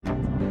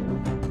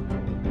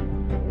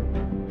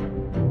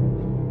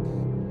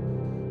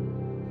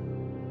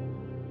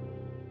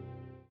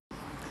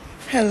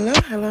Hello,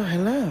 hello,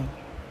 hello.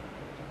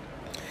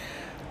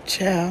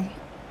 Ciao.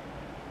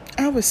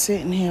 I was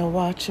sitting here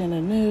watching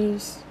the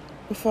news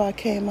before I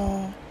came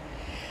on,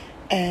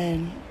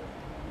 and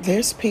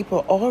there's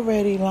people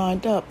already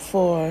lined up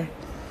for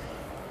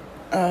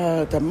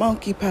the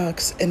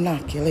monkeypox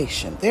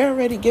inoculation. They're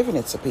already giving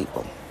it to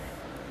people.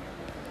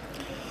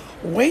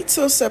 Wait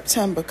till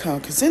September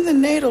comes, because in the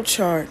natal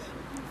chart,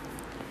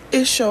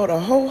 it showed a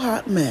whole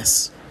hot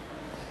mess.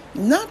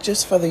 Not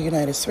just for the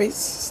United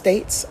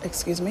States,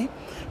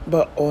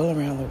 but all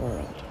around the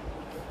world.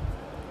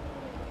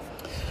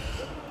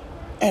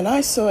 And I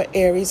saw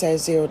Aries at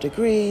 0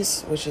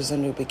 degrees, which is a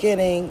new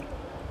beginning,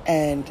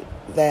 and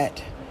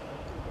that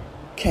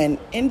can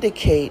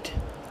indicate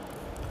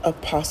a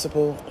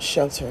possible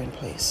shelter in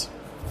place.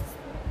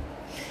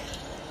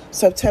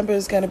 September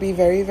is going to be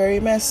very, very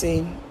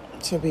messy,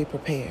 so be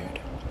prepared.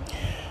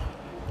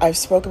 I've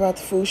spoke about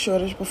the food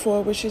shortage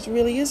before, which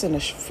really isn't a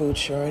food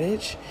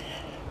shortage,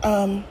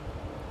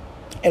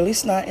 at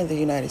least not in the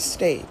United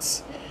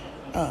States.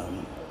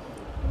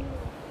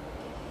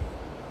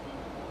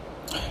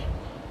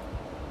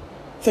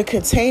 The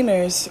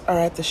containers are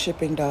at the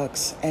shipping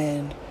docks,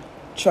 and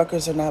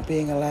truckers are not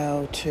being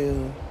allowed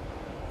to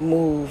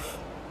move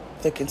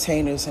the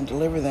containers and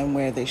deliver them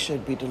where they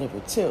should be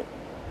delivered to.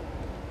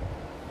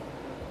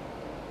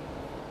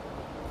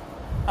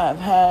 I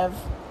have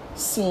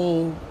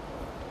seen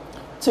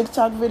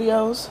TikTok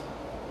videos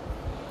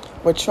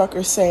where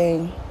truckers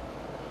saying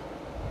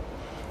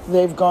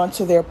they've gone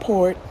to their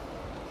port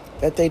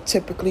that they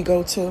typically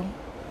go to,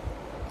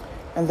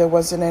 and there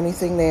wasn't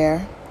anything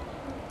there.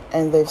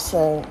 And they've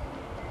said,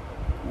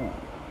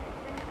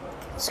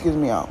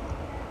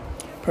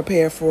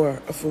 prepare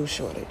for a food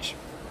shortage.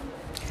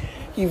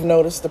 You've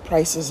noticed the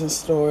prices in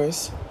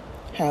stores,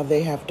 how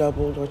they have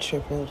doubled or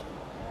tripled.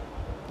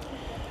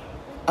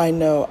 I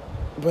know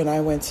when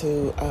I went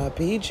to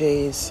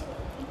BJ's,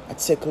 I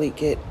typically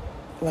get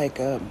like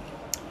a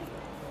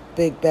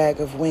big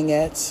bag of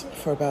wingettes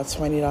for about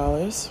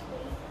 $20.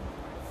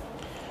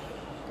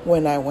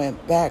 When I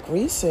went back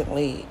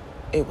recently,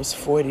 it was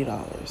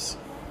 $40.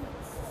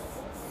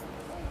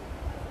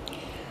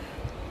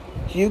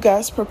 You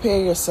guys prepare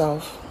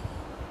yourself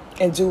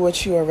and do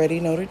what you already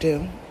know to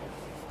do.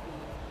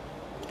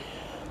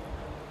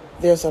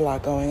 There's a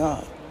lot going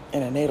on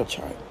in a natal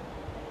chart,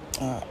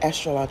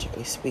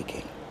 astrologically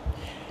speaking.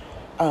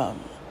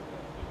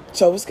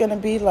 So it's going to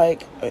be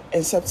like,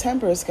 in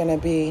September, it's going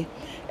to be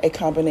a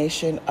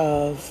combination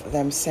of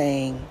them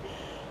saying,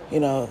 the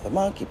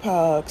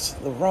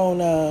monkeypox, the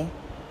Rona,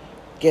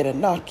 get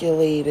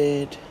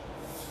inoculated,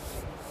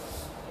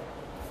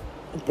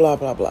 blah,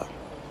 blah, blah.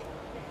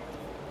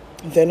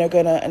 Then they're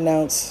going to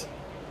announce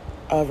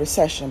a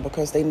recession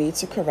because they need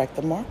to correct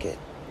the market.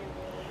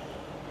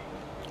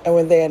 And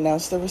when they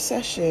announce the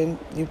recession,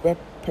 you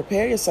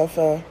prepare yourself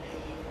for...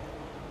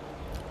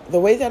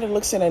 The way that it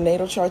looks in a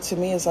natal chart to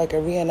me is like a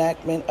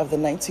reenactment of the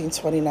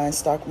 1929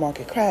 stock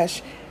market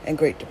crash and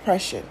Great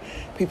Depression.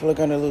 People are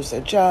going to lose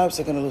their jobs.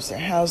 They're going to lose their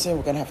housing.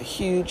 We're going to have a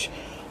huge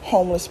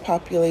homeless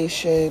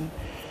population.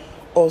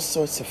 All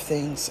sorts of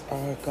things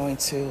are going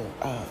to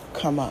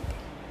come up.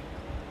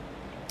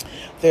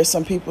 There's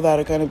some people that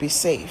are going to be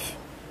safe.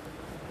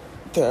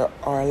 There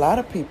are a lot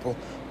of people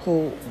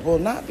who will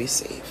not be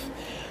safe.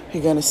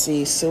 You're going to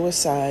see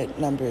suicide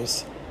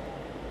numbers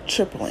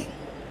tripling.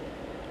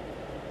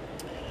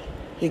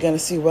 You're going to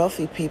see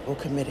wealthy people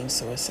committing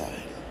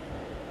suicide.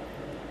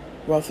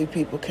 Wealthy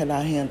people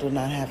cannot handle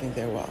not having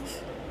their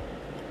wealth.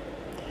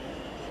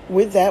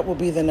 With that will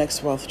be the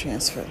next wealth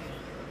transfer.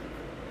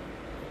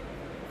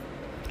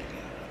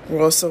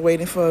 We're also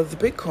waiting for the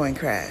Bitcoin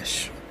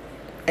crash.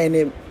 And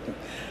it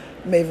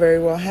may very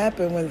well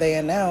happen when they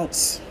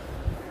announce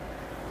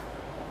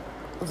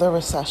the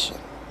recession.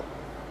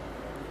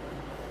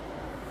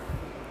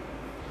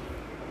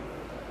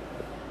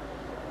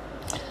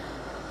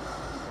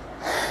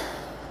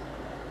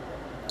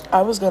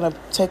 I was going to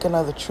take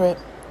another trip,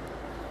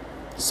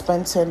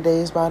 spend 10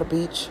 days by the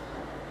beach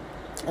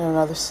in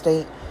another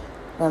state,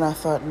 and I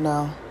thought,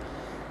 no,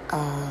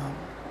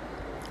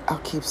 I'll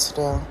keep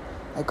still.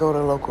 I go to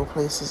local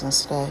places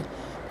instead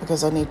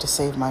because I need to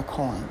save my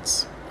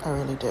coins. I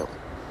really do.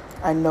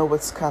 I know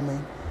what's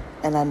coming,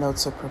 and I know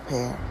to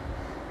prepare.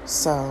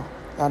 So,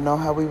 I know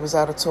how we was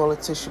out of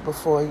toilet tissue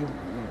before,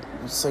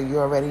 so you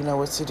already know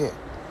what to do.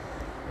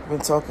 We've been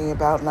talking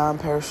about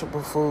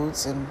non-perishable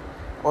foods and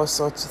all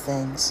sorts of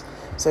things.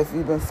 So if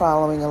you've been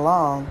following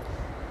along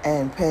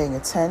and paying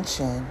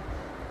attention,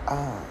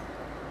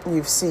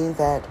 you've seen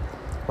that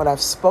what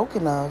I've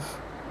spoken of,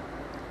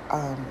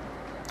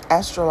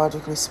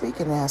 astrologically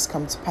speaking, has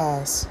come to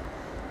pass.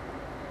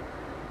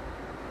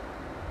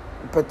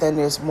 But then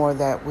there's more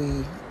that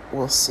we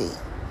will see.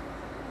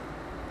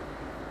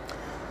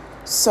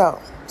 So,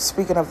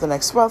 speaking of the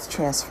next wealth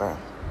transfer,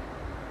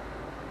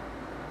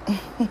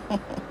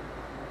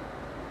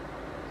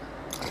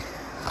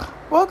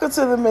 welcome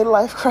to the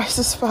Midlife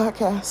Crisis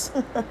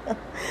Podcast.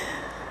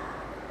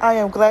 I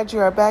am glad you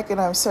are back,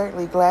 and I'm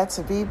certainly glad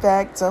to be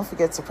back. Don't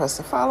forget to press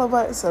the follow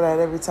button so that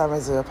every time I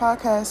do a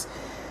podcast,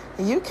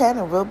 you can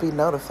and will be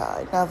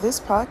notified. Now, this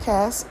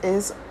podcast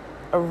is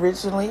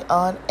originally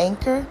on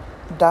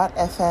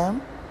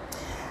Anchor.fm,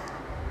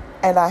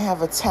 and I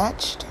have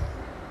attached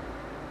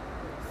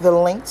the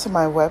link to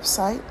my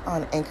website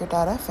on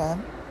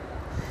Anchor.fm,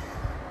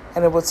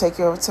 and it will take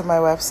you over to my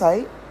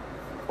website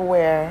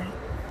where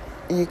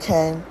you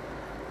can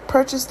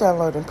purchase,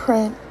 download, and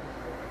print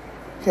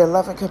your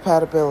love and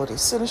compatibility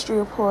synastry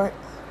report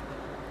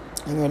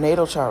and your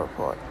natal chart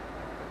report.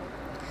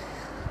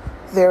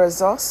 There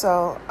is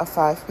also a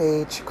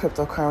 5-page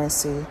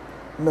cryptocurrency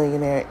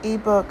millionaire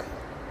ebook,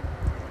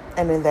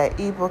 and in that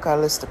ebook I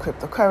list the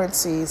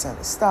cryptocurrencies and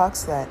the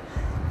stocks that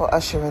will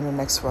usher in the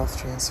next wealth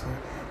transfer.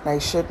 Now, you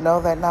should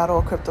know that not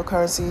all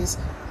cryptocurrencies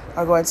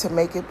are going to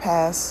make it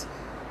past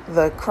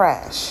the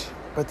crash,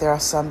 but there are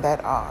some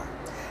that are.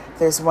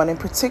 There's one in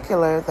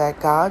particular that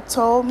God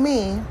told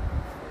me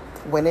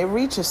when it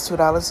reaches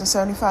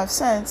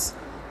 $2.75,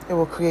 it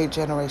will create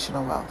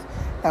generational wealth.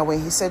 Now,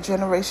 when he said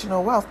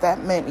generational wealth,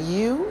 that meant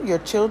you, your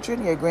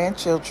children, your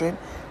grandchildren,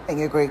 and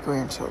your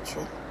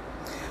great-grandchildren.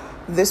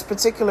 This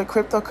particular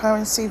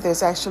cryptocurrency,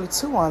 there's actually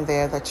 2 on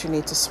there that you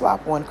need to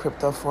swap one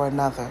crypto for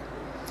another.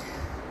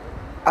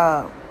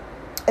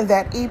 In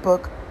that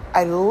ebook,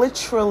 I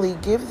literally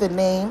give the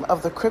name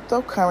of the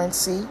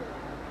cryptocurrency,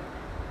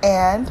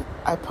 and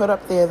I put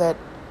up there that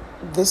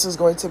this is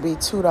going to be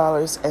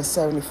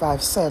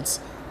 $2.75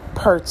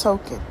 per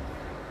token.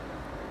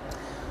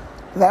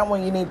 That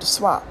one you need to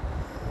swap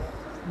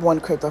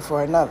one crypto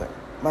for another,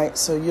 right?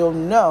 So you'll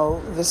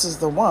know this is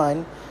the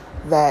one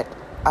that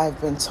I've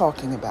been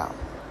talking about.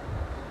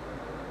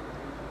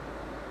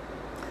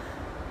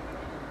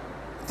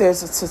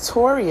 There's a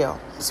tutorial,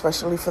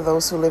 especially for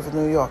those who live in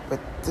New York, but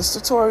this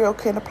tutorial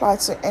can apply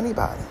to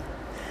anybody,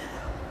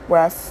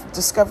 where I've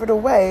discovered a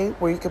way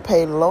where you can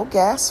pay low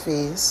gas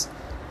fees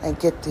and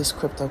get these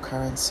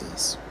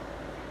cryptocurrencies.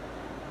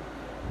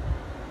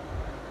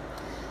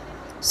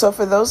 So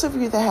for those of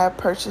you that have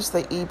purchased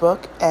the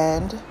ebook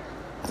and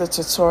the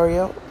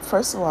tutorial,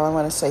 first of all, I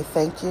want to say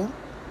thank you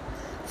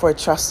for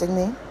trusting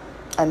me.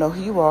 I know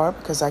who you are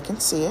because I can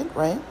see it,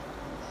 right?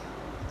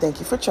 Thank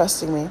you for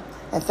trusting me,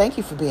 and thank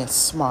you for being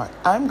smart.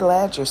 I'm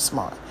glad you're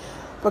smart,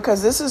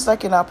 because this is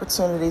like an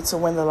opportunity to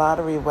win the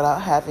lottery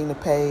without having to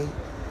pay,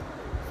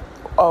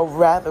 or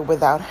rather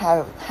without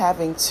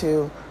having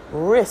to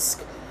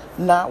risk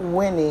not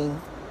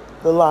winning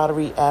the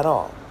lottery at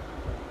all.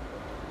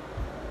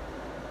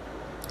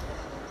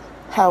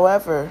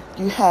 However,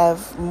 you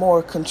have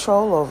more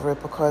control over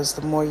it because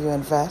the more you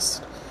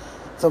invest,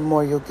 the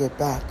more you'll get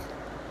back.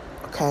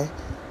 Okay?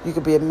 You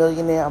could be a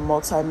millionaire, a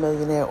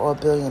multimillionaire, or a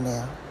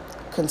billionaire,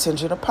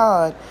 contingent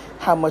upon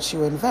how much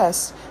you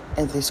invest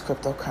in these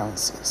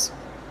cryptocurrencies.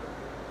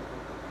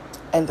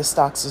 And the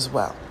stocks as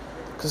well,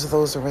 because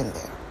those are in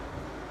there.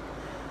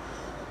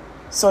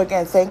 So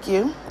again, thank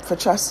you for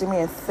trusting me,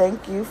 and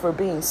thank you for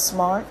being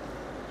smart.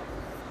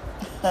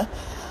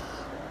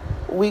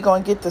 We're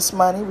going to get this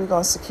money. We're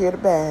going to secure the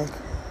bag.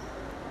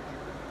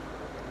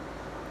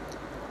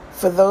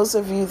 For those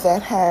of you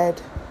that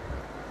had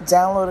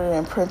downloaded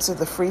and printed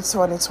the free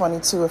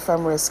 2022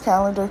 Ephemeris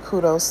calendar,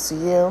 kudos to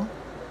you.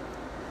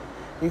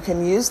 You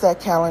can use that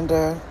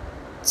calendar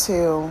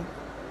to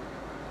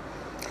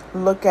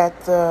look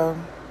at the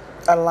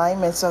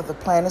alignments of the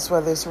planets,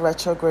 whether it's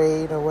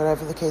retrograde or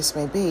whatever the case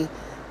may be,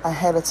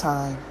 ahead of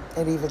time.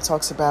 It even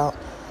talks about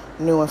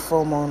new and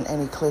full moon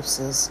and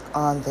eclipses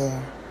on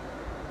there.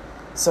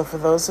 So for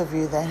those of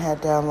you that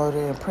had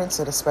downloaded and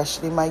printed,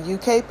 especially my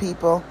UK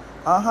people,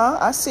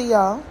 I see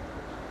y'all.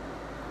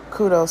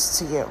 Kudos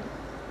to you.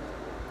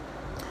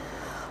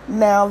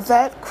 Now,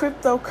 that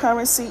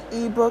cryptocurrency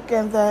ebook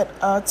and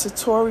that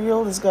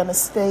tutorial is going to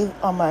stay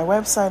on my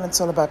website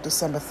until about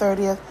December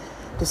 30th,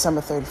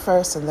 December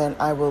 31st, and then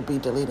I will be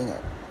deleting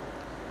it.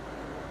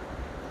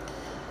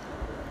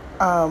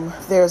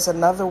 There's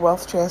another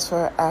wealth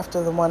transfer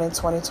after the one in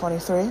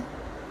 2023.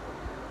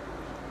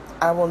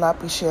 I will not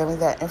be sharing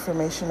that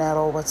information at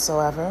all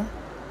whatsoever.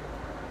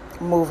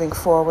 Moving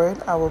forward,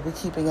 I will be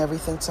keeping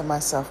everything to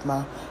myself.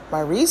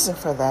 My reason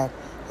for that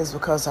is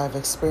because I've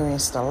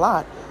experienced a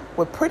lot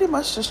with pretty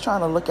much just trying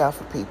to look out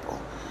for people.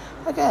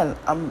 Again,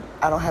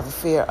 I don't have a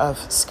fear of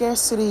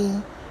scarcity.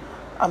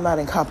 I'm not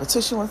in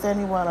competition with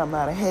anyone. I'm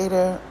not a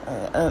hater.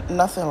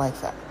 Nothing like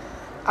that.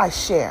 I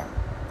share,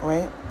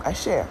 right? I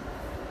share.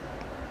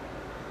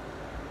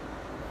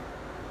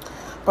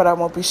 But I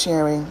won't be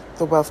sharing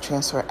the wealth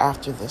transfer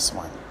after this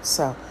one.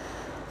 So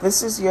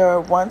this is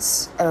your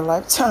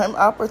once-in-a-lifetime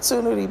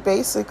opportunity,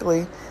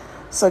 basically.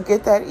 So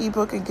get that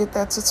ebook and get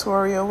that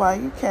tutorial while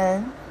you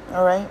can,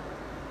 all right?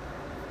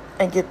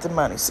 And get the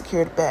money,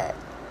 secure the bag,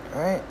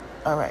 all right?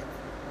 All right.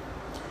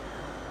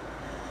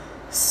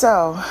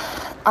 So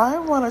I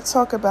want to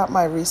talk about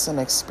my recent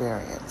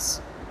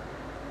experience.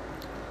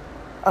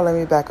 Let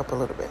me back up a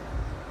little bit.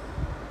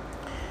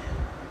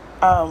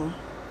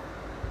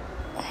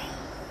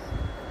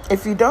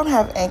 If you don't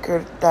have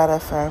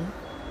Anchor.fm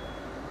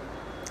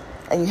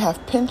and you have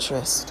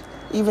Pinterest,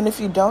 even if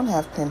you don't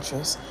have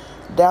Pinterest,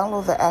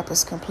 download the app.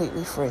 It's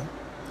completely free.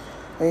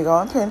 When you go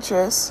on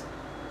Pinterest,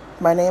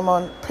 My name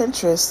on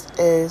Pinterest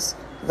is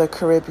The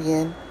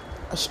Caribbean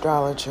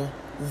Astrologer.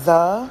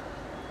 The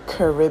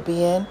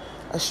Caribbean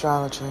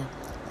Astrologer.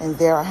 And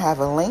there I have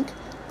a link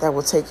that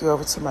will take you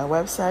over to my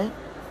website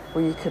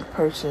where you can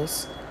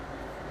purchase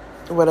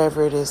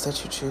whatever it is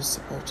that you choose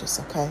to purchase,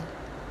 okay?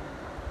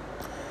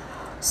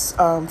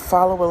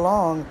 Follow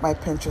along my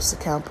Pinterest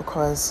account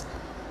because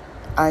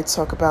I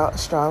talk about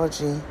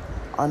astrology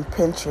on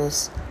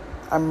Pinterest.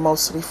 I'm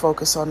mostly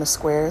focused on the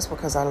squares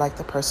because I like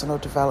the personal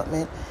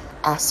development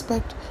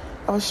aspect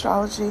of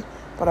astrology,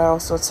 but I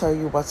also tell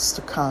you what's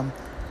to come,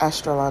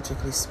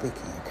 astrologically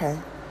speaking, okay?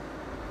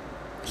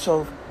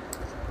 So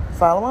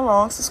follow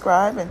along,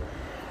 subscribe, and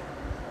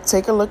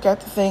take a look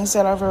at the things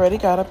that I've already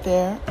got up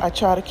there. I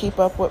try to keep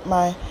up with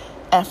my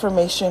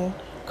affirmation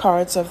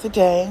cards of the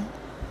day.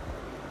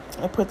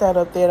 I put that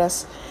up there.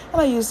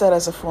 And I use that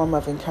as a form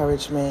of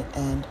encouragement,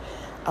 and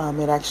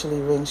it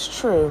actually rings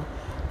true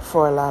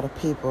for a lot of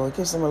people. It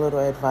gives them a little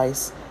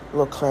advice, a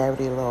little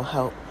clarity, a little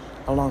help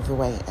along the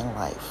way in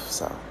life.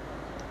 So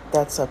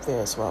that's up there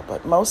as well.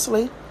 But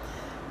mostly,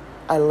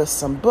 I list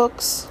some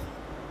books.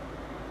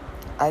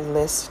 I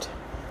list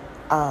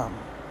the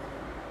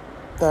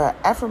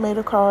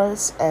affirmator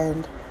cards,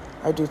 and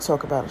I do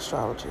talk about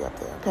astrology up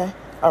there, okay?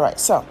 All right,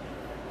 so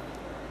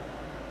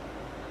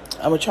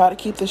I'm going to try to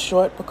keep this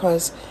short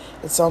because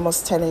it's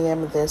almost 10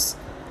 a.m. and there's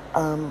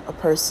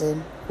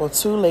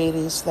two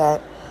ladies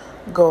that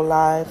go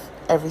live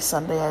every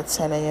Sunday at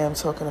 10 a.m.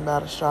 talking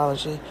about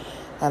astrology,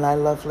 and I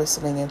love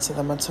listening into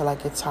them until I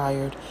get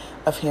tired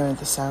of hearing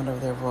the sound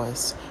of their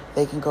voice.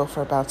 They can go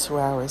for about 2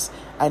 hours.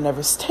 I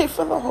never stay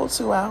for the whole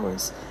 2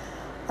 hours.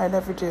 I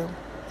never do.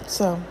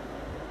 So,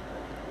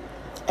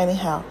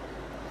 anyhow,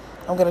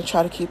 I'm going to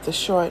try to keep this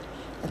short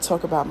and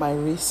talk about my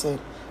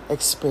recent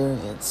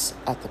experience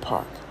at the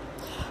park.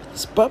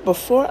 But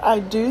before I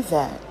do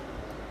that,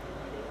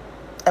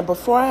 and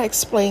before I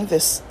explain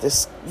this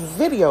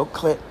video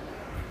clip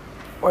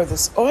or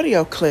this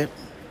audio clip,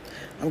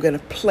 I'm going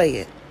to play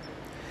it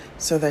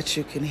so that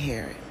you can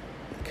hear it,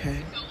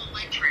 okay? So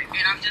electric,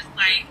 and I'm just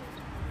like,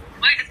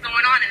 what is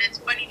going on? And it's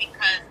funny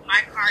because my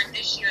card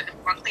this year,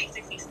 on plate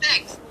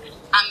 66,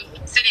 I'm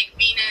sitting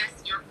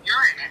Venus,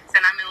 Uranus,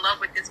 and I'm in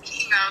love with this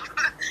king of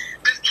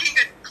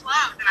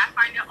clubs, and I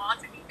find it all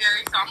to be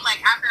very, so I'm like,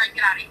 after I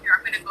get out of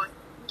here, I'm going to go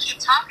keep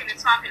talking, and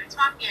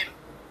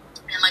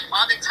like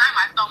all the time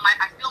I feel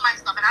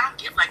myself, and I don't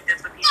get like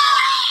this with people,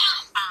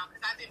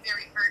 because I've been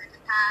very hurt in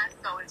the past,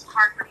 so it's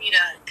hard for me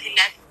to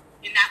connect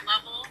in that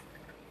level,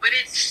 but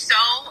it's so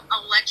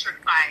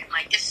electrifying,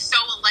 like it's so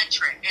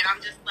electric, and I'm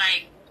just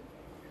like,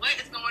 what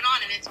is going on?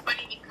 And it's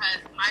funny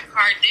because my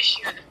card this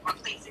year, on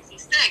plate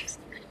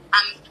 66,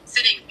 I'm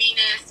sitting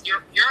Venus,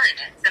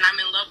 Uranus, and I'm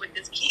in love with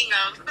this king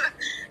of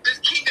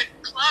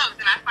clubs,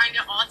 and I find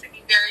it all to be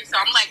very, so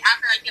I'm like,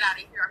 after I get out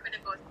of here, I'm going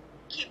to go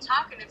keep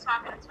talking.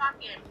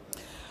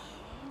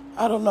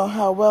 I don't know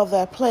how well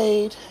that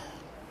played,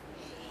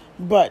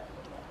 but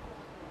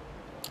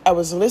I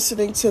was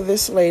listening to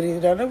this lady,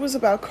 and it was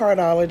about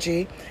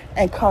cardology,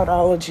 and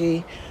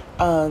cardology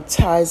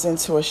ties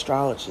into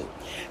astrology.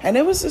 And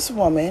it was this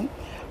woman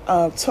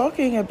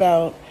talking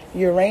about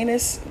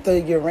the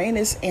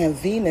Uranus and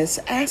Venus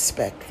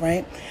aspect,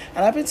 right?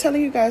 And I've been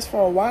telling you guys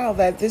for a while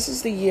that this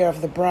is the year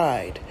of the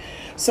bride.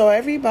 So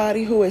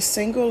everybody who is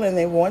single and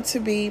they want to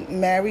be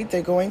married,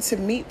 they're going to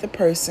meet the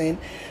person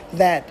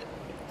that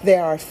they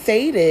are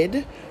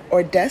fated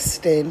or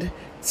destined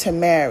to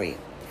marry,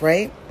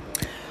 right?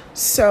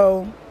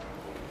 So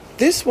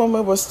this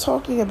woman was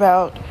talking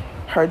about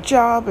her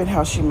job and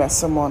how she met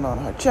someone on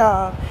her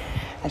job,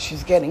 and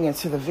she's getting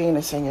into the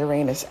Venus and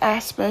Uranus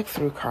aspect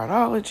through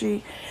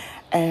cardology,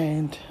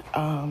 and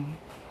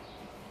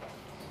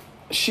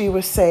she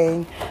was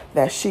saying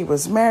that she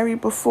was married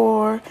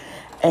before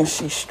and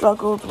she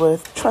struggled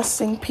with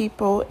trusting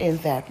people in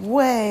that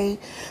way,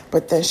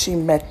 but then she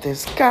met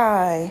this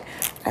guy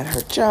at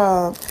her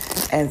job,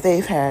 and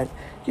they've had,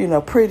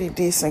 pretty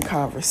decent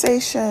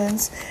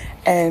conversations,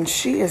 and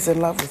she is in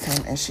love with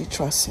him and she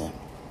trusts him.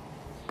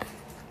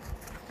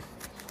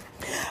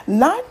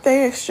 Not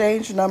they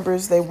exchanged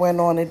numbers, they went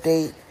on a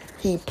date,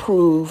 he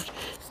proved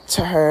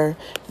to her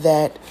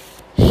that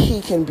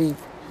he can be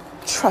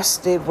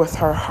trusted with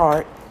her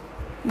heart.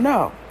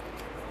 No.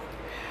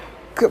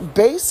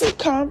 Basic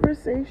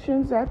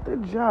conversations at the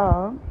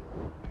job,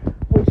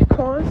 which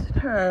caused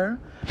her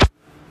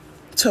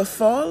to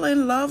fall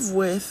in love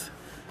with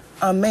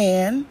a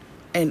man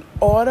and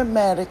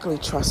automatically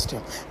trust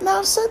him. Now,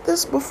 I've said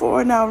this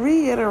before, and I'll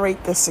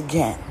reiterate this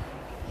again.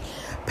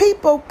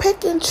 People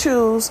pick and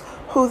choose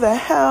who the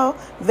hell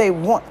they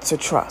want to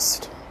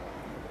trust.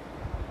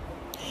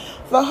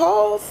 The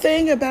whole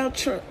thing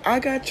about I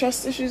got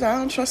trust issues, I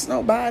don't trust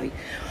nobody.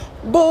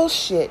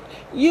 Bullshit.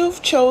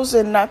 You've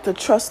chosen not to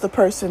trust the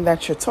person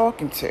that you're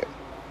talking to.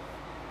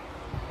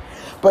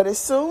 But as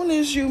soon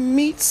as you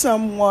meet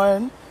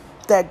someone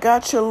that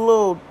got your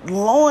little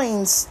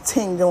loins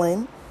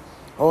tingling,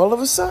 all of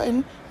a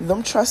sudden,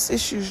 them trust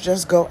issues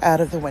just go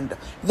out of the window.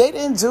 They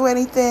didn't do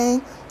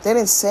anything. They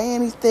didn't say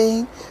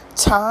anything.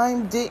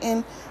 Time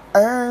didn't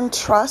earn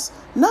trust.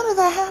 None of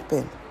that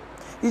happened.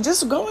 You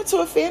just go into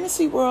a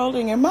fantasy world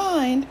in your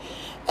mind,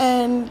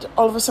 and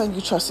all of a sudden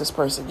you trust this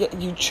person.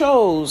 You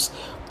chose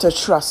to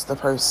trust the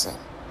person.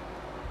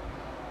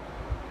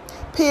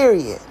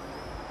 Period.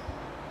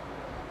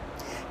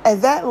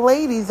 And that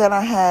lady that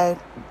I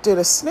did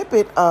a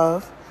snippet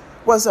of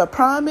was a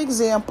prime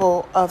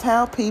example of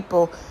how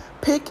people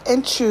pick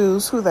and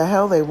choose who the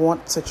hell they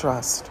want to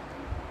trust.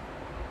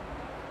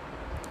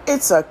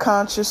 It's a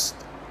conscious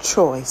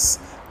choice,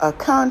 a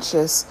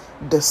conscious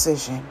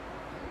decision.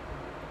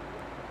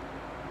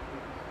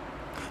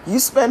 You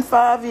spend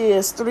 5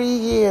 years, 3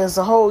 years,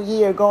 a whole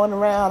year going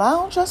around, I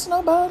don't trust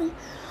nobody.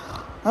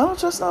 I don't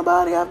trust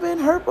nobody. I've been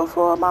hurt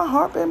before. My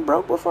heart been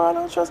broke before. I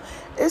don't trust.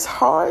 It's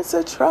hard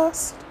to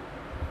trust.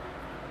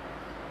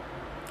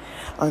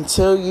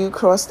 Until you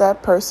cross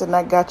that person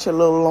that got your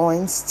little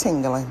loins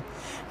tingling.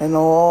 And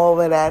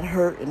all of that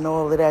hurt and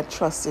all of that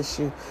trust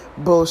issue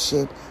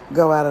bullshit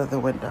go out of the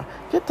window.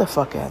 Get the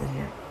fuck out of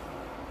here.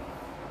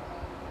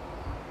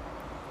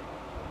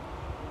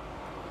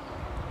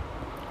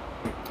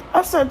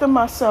 I said to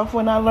myself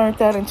when I learned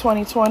that in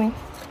 2020,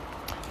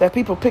 that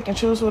people pick and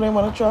choose who they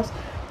want to trust.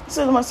 I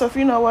said to myself,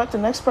 you know what? The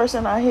next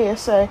person I hear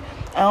say,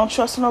 I don't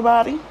trust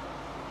nobody,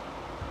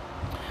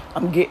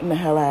 I'm getting the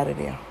hell out of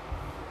there.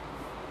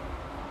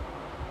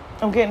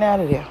 I'm getting out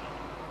of there.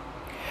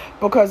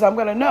 Because I'm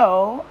going to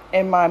know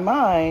in my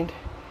mind,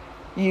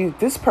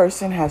 this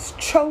person has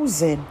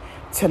chosen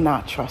to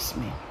not trust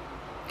me.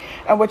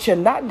 And what you're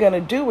not going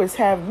to do is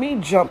have me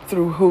jump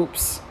through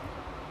hoops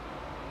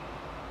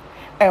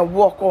and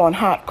walk on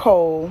hot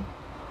coal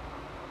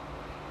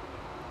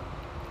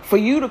for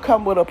you to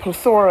come with a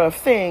plethora of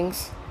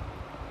things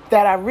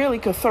that I really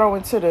could throw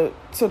into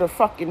the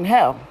fucking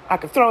hell. I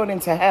could throw it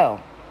into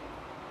hell.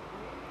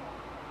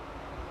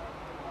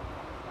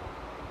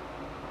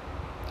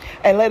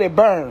 And let it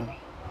burn.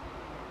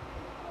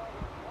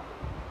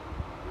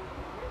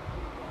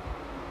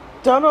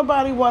 Don't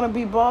nobody want to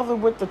be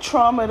bothered with the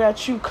trauma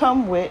that you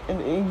come with.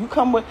 And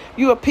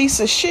you a piece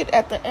of shit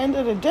at the end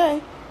of the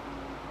day.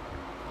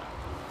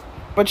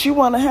 But you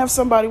want to have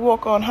somebody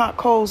walk on hot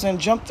coals and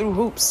jump through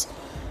hoops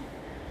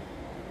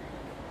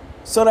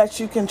so that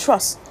you can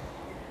trust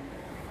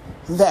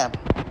them.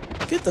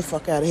 Get the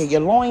fuck out of here.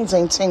 Your loins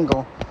ain't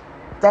tingle.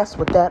 That's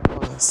what that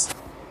was.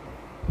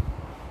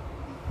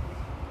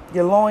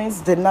 Your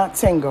loins did not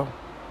tingle.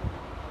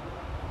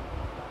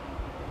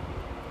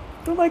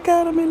 Oh my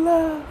God, I'm in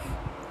love.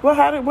 Well,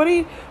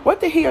 what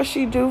did he or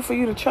she do for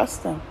you to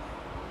trust them?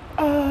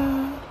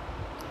 I'm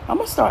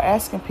gonna start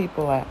asking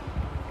people that.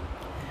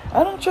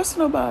 I don't trust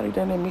nobody.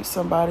 Then they meet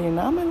somebody and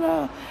I'm in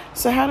love.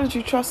 So how did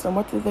you trust them?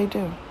 What did they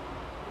do?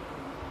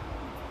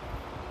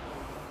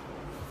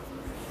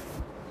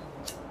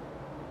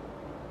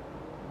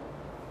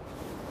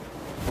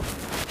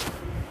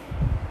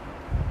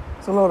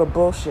 It's a load of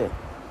bullshit.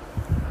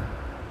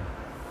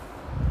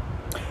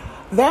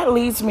 That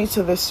leads me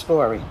to this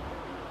story.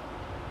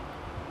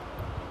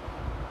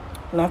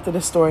 And after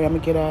this story, I'm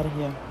going to get out of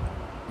here.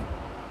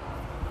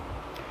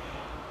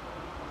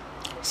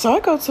 So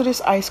I go to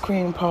this ice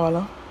cream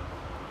parlor.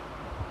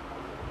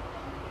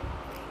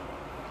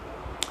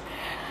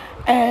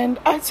 And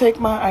I take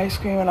my ice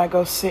cream and I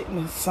go sit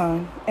in the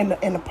sun, in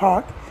the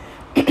park.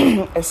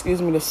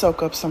 Excuse me, to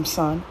soak up some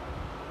sun.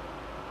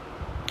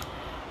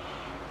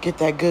 Get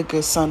that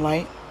good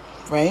sunlight,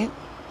 right?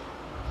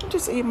 I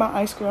just eat my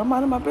ice cream. I'm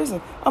minding my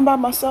business. I'm by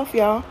myself,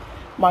 y'all.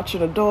 Watching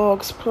the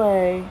dogs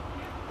play,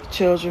 the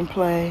children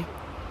play,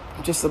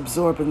 just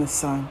absorbing the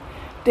sun.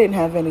 Didn't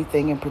have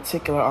anything in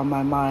particular on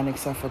my mind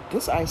except for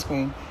this ice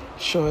cream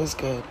sure is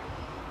good.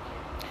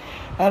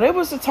 Now, it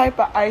was the type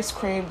of ice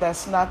cream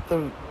that's not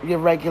your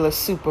regular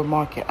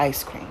supermarket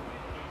ice cream.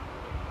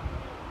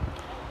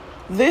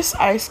 This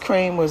ice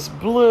cream was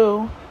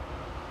blue.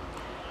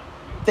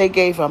 They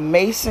gave a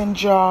mason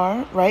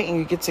jar, right? And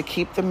you get to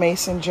keep the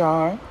mason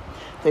jar.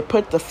 They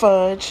put the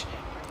fudge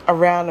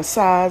around the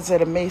sides of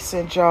the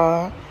mason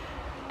jar.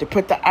 They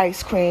put the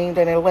ice cream,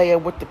 then they lay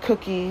it with the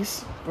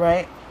cookies,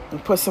 right?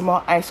 And put some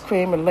more ice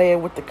cream and lay it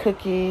with the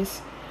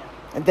cookies.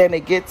 And then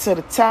they get to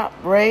the top,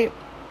 right?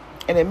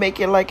 And they make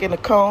it like in a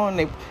cone.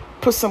 They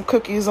put some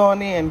cookies on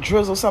there and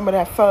drizzle some of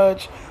that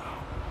fudge.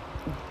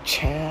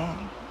 Child.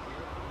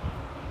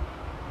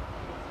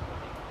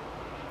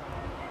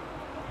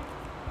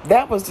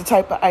 That was the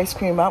type of ice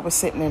cream I was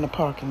sitting in the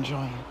park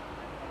enjoying.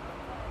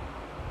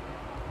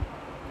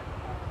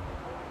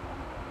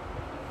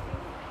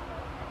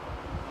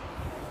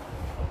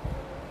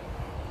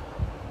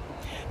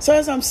 So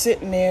as I'm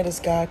sitting there, this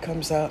guy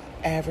comes up,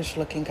 average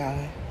looking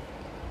guy.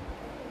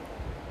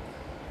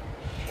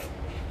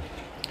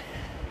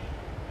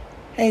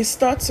 And he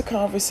starts a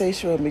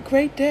conversation with me.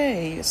 Great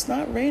day. It's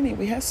not raining.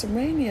 We had some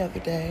rain the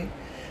other day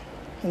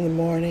in the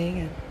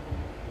morning and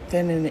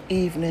then in the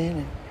evening.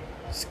 And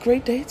it's a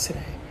great day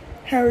today.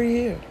 How are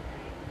you?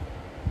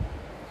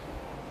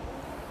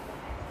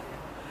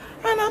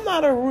 And I'm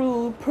not a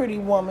rude, pretty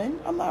woman.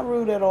 I'm not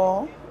rude at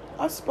all.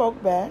 I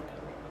spoke back.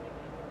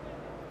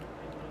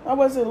 I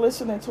wasn't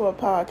listening to a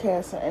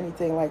podcast or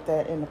anything like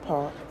that in the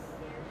park.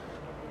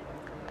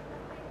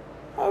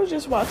 I was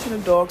just watching the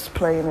dogs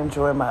play and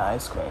enjoying my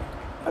ice cream.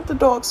 Let the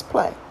dogs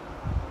play.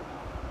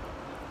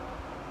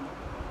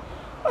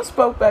 I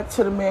spoke back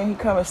to the man. He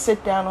come and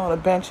sit down on a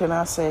bench, and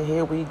I said,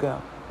 here we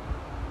go.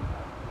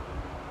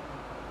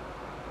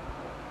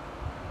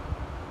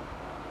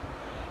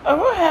 And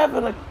we're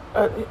having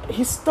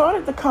he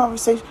started the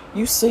conversation.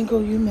 You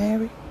single, you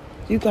married,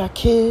 you got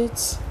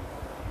kids.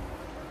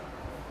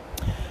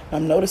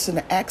 I'm noticing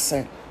the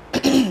accent,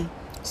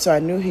 so I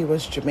knew he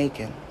was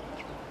Jamaican.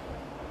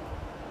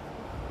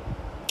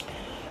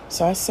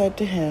 So I said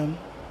to him,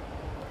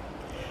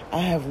 I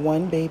have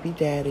one baby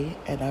daddy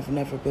and I've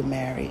never been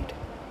married.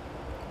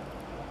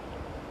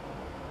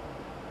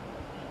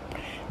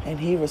 And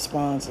he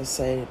responds and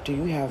said,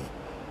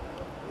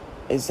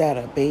 is that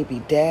a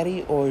baby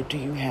daddy or do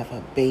you have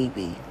a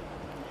baby?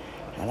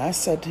 And I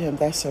said to him,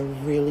 that's a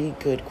really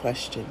good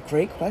question.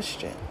 Great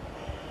question.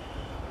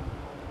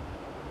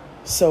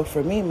 So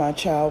for me, my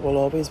child will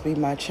always be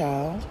my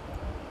child.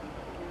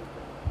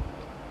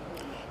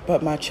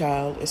 But my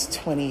child is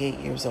 28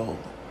 years old,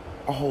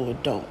 a whole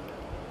adult.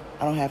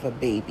 I don't have a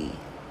baby,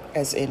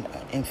 as in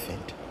an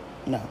infant.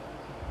 No.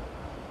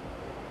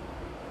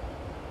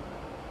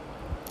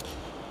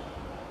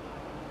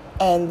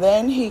 And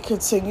then he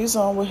continues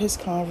on with his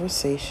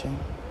conversation.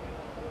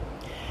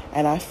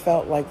 And I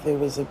felt like there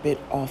was a bit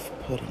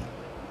off-putting.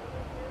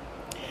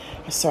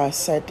 So I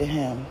said to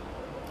him,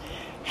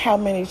 how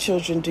many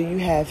children do you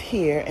have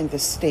here in the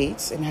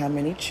States and how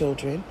many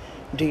children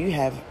do you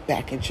have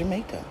back in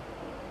Jamaica?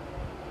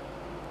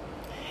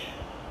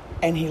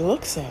 And he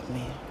looks at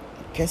me.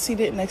 Guess he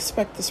didn't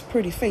expect this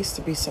pretty face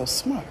to be so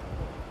smart.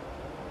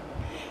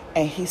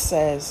 And he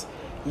says,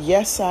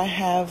 yes, I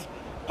have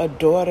a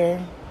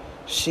daughter.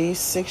 She's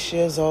 6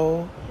 years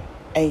old.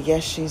 And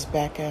yes, she's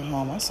back at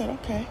home. I said,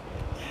 okay.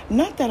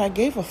 Not that I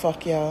gave a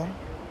fuck, y'all.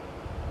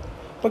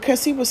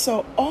 Because he was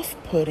so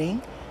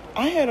off-putting,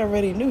 I had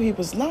already knew he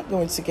was not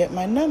going to get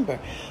my number.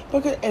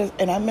 Because,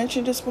 and I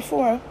mentioned this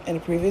before in a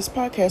previous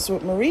podcast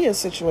with Maria's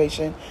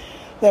situation,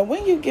 that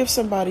when you give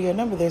somebody a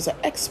number, there's an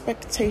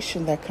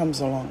expectation that comes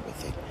along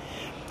with it.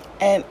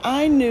 And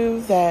I knew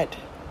that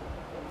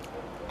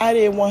I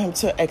didn't want him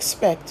to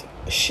expect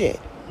shit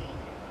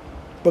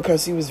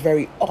because he was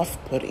very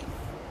off-putting.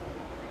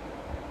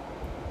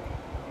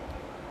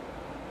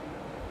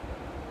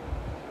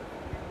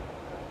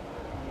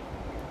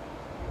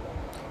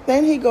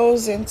 Then he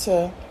goes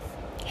into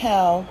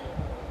how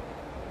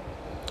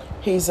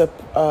he's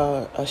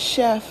a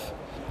chef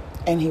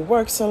and he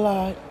works a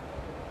lot.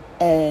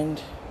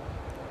 And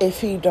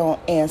if he don't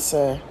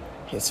answer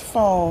his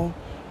phone,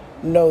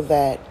 know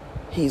that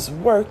he's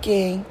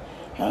working.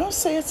 And I don't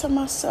say it to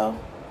myself.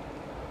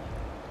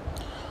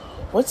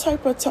 What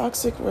type of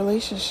toxic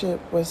relationship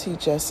was he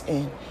just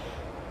in?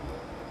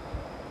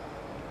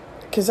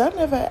 Because I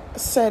never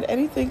said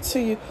anything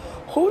to you.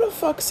 Who the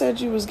fuck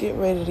said you was getting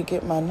ready to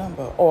get my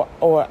number?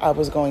 Or I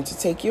was going to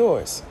take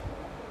yours?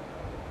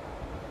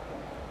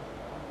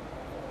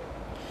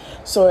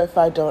 So if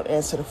I don't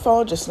answer the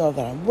phone, just know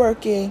that I'm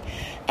working.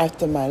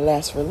 After my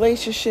last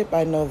relationship,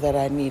 I know that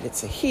I needed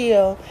to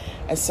heal.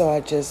 And so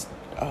I just,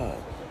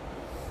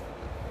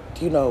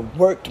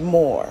 worked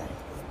more.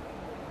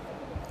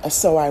 And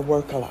so I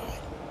work a lot.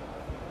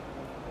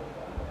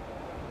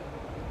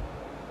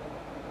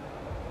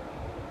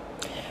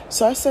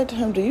 So I said to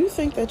him, do you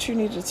think that you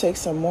need to take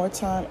some more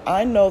time?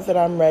 I know that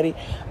I'm ready.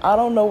 I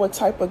don't know what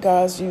type of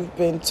guys you've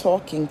been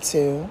talking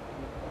to.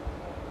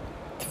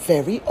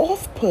 Very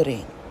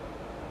off-putting.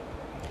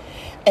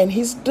 And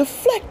he's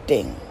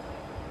deflecting.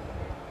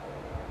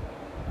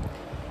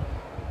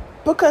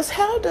 Because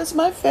how does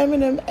my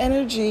feminine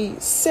energy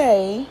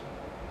say,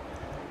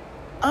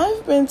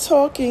 I've been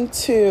talking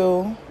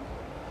to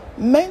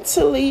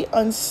mentally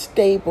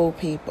unstable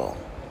people?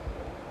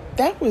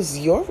 That was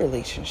your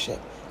relationship,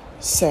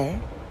 sir.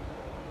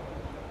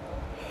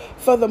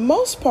 For the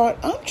most part,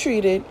 I'm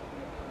treated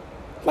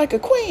like a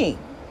queen.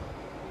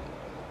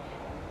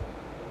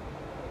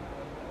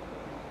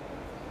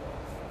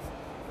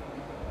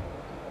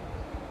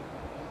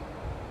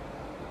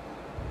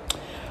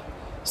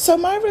 So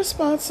my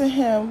response to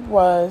him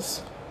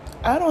was,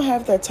 I don't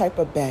have that type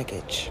of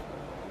baggage.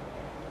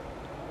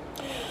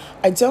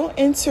 I don't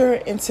enter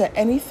into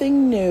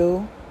anything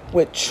new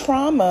with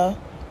trauma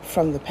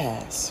from the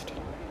past.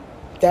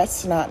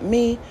 That's not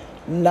me,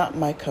 not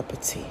my cup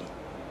of tea.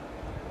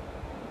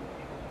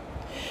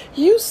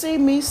 You see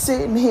me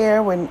sitting here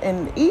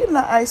and eating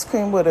the ice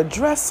cream with a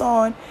dress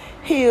on,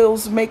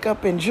 heels,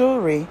 makeup, and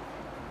jewelry.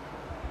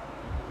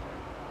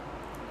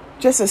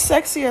 Just as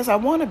sexy as I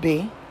want to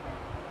be.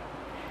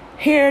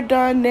 Hair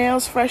done,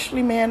 nails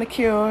freshly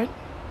manicured.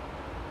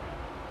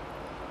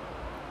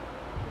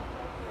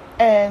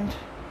 And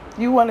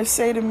you want to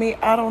say to me,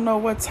 I don't know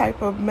what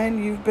type of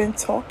men you've been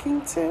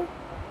talking to?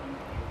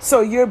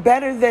 So you're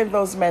better than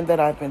those men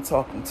that I've been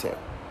talking to.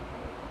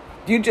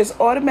 You just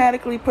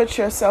automatically put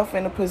yourself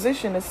in a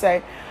position to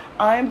say,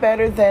 I'm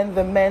better than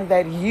the men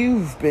that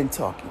you've been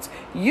talking to.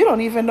 You don't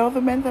even know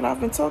the men that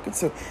I've been talking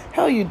to.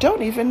 Hell, you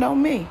don't even know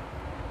me.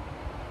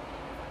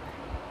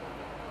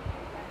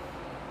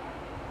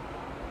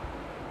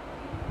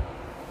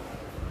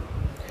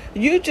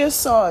 You just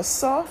saw a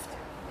soft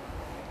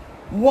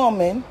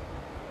woman,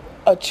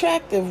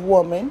 attractive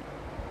woman,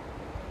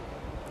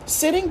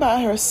 sitting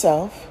by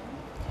herself.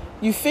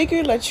 You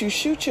figured let you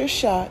shoot your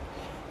shot,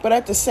 but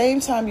at the same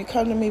time you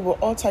come to me with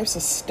all types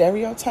of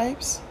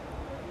stereotypes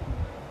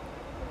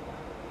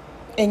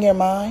in your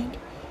mind.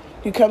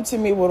 You come to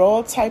me with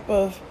all type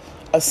of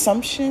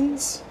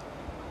assumptions.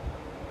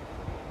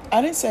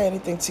 I didn't say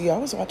anything to you. I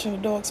was watching the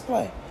dogs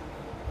play.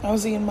 I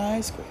was eating my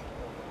ice cream.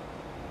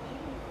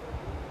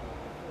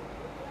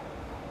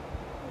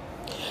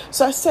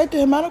 So I said to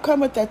him, I don't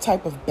come with that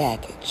type of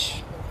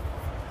baggage.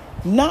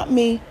 Not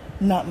me,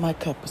 not my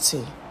cup of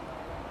tea.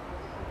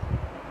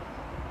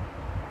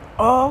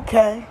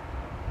 Okay.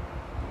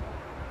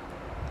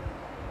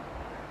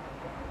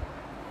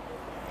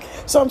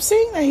 So I'm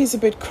seeing that he's a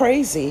bit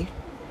crazy,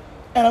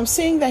 and I'm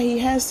seeing that he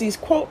has these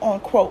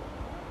quote-unquote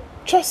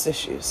trust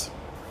issues.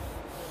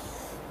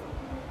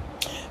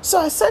 So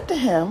I said to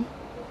him,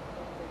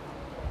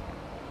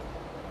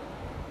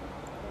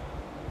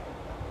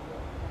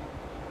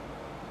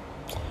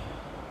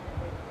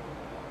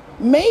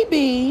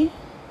 maybe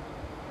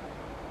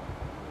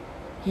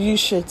you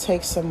should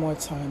take some more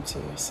time to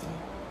yourself.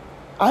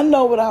 I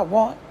know what I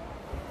want.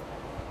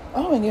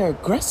 Oh, and you're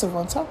aggressive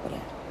on top of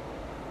that.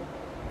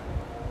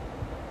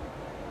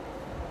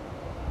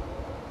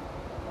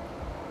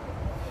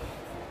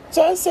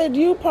 So I said,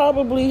 you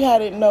probably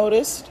hadn't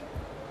noticed,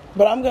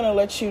 but I'm going to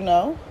let you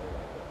know.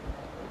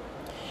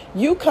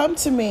 You come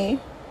to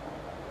me,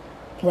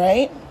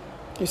 right?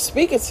 You're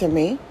speaking to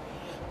me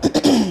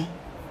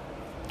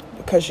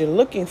because you're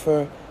looking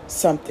for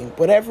something,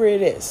 whatever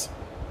it is.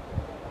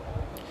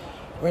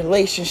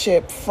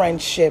 Relationship,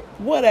 friendship,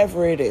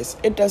 whatever it is.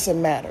 It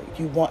doesn't matter.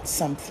 You want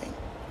something,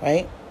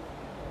 right?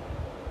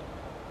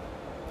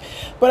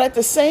 But at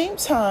the same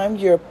time,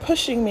 you're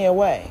pushing me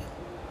away.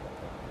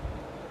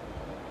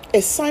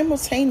 It's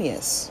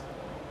simultaneous.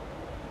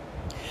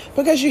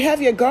 Because you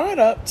have your guard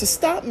up to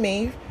stop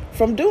me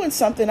from doing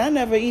something I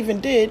never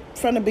even did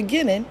from the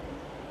beginning,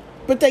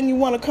 but then you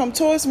want to come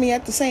towards me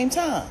at the same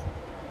time.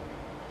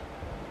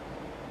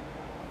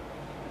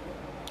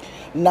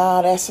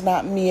 Nah, that's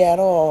not me at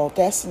all.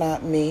 That's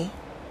not me.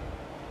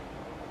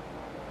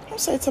 I'm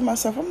saying to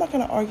myself, I'm not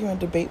going to argue and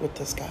debate with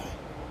this guy.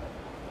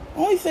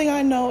 Only thing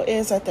I know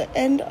is at the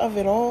end of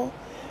it all,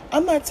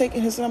 I'm not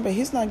taking his number.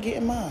 He's not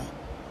getting mine.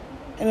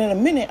 And in a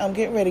minute, I'm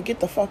getting ready to get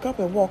the fuck up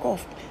and walk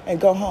off and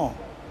go home.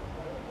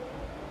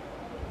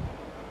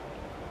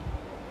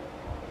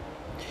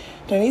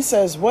 Then he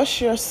says, what's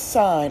your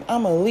sign?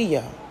 I'm a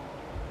Leo.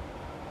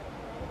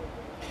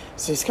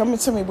 So he's coming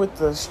to me with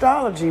the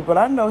astrology, but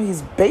I know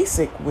he's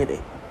basic with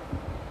it.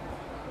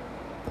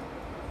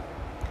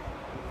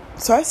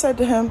 So I said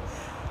to him,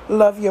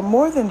 love, you're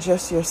more than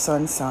just your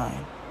sun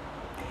sign.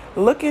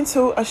 Look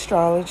into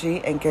astrology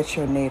and get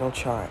your natal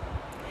chart.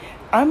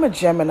 I'm a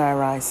Gemini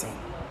rising.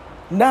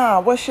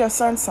 Nah, what's your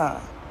sun sign?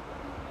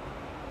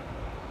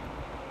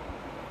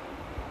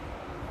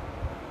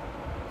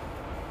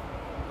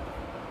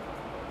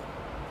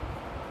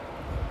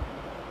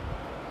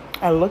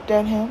 I looked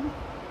at him.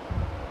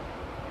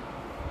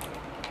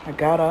 I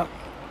got up.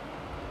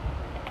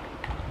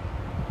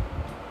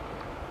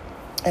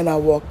 And I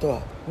walked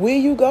off. Where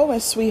you going,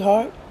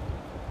 sweetheart?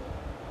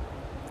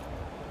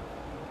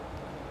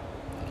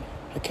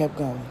 I kept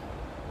going.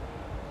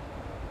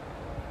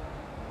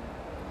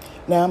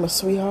 Now I'm a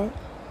sweetheart.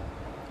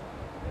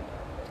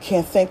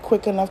 Can't think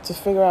quick enough to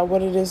figure out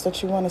what it is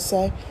that you want to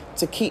say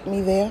to keep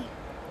me there.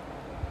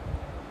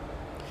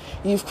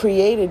 You've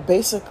created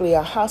basically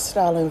a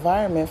hostile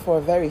environment for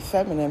a very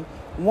feminine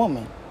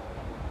woman.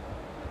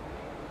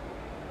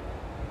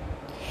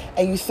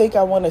 And you think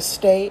I want to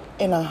stay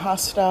in a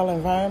hostile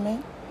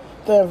environment?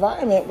 The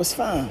environment was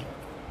fine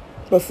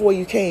before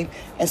you came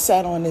and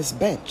sat on this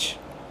bench.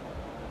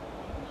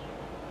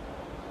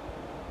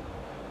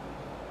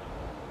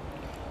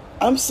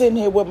 I'm sitting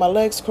here with my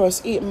legs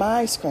crossed eating my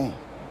ice cream.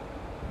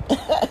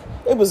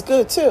 It was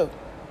good too.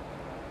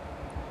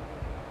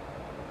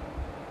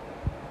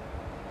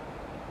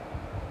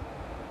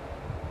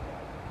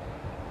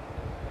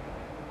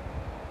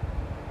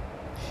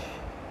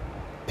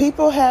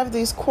 People have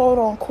these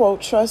quote-unquote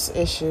trust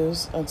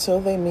issues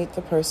until they meet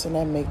the person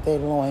that make their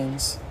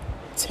loins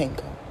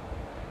tingle.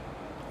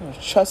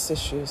 Trust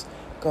issues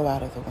go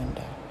out of the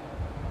window.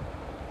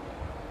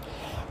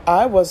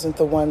 I wasn't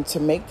the one to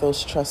make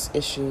those trust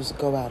issues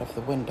go out of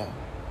the window.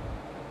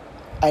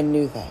 I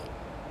knew that.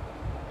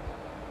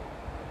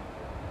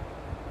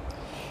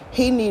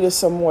 He needed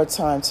some more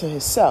time to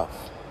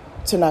himself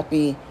to not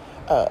be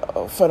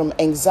for them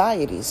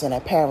anxieties and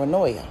that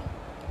paranoia.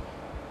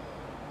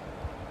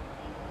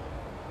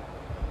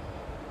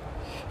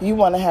 You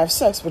want to have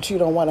sex, but you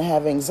don't want to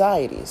have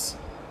anxieties.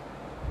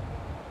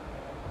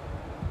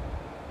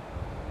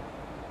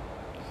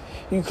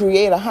 You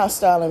create a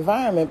hostile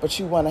environment, but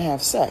you want to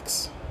have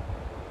sex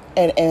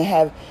and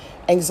have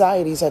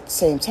anxieties at the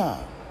same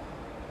time.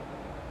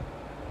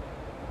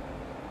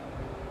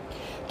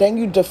 Then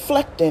you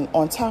deflecting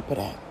on top of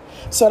that.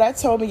 So that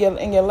told me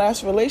in your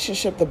last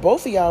relationship, the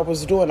both of y'all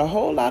was doing a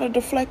whole lot of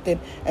deflecting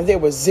and there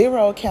was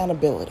zero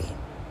accountability.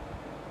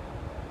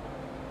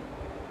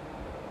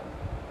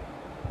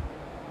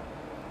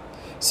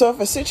 So if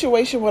a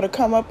situation were to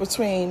come up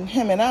between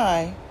him and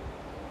I,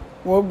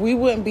 well, we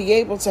wouldn't be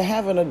able to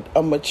have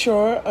a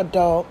mature,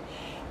 adult,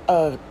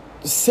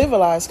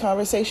 civilized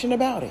conversation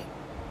about it.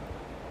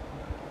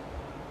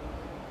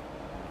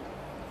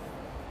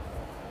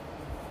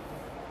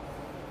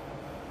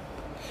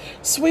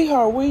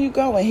 Sweetheart, where you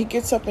going? He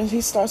gets up and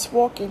he starts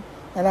walking.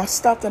 And I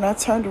stopped and I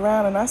turned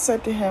around and I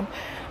said to him,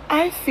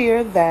 I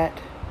fear that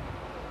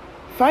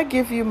if I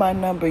give you my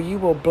number, you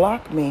will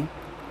block me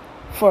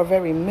for a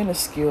very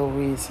minuscule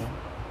reason.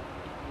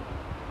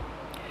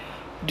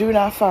 Do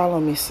not follow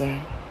me,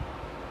 sir.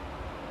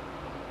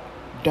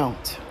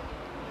 Don't.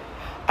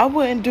 I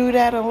wouldn't do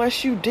that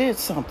unless you did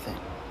something.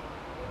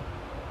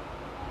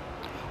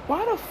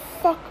 Why the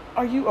fuck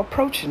are you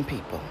approaching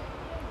people?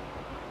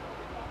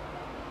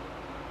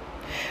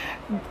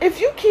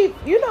 If you keep,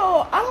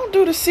 I don't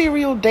do the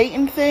serial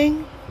dating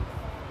thing.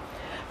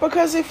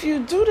 Because if you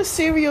do the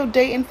serial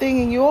dating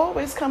thing and you're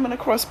always coming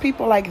across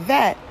people like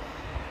that,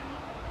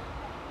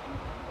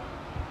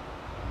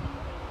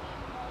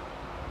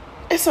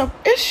 it's an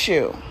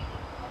issue.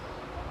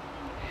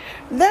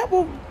 That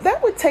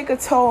would take a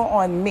toll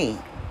on me.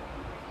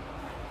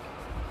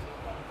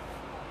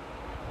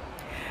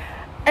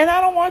 And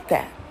I don't want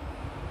that.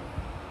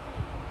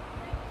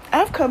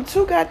 I've come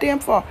too goddamn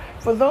far.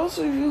 For those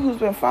of you who's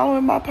been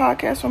following my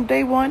podcast from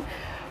day one,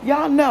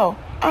 y'all know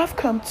I've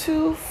come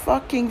too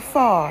fucking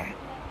far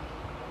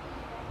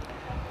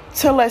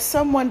to let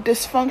someone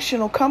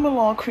dysfunctional come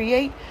along,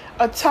 create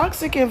a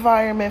toxic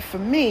environment for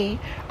me,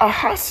 a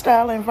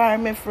hostile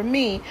environment for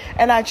me,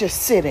 and I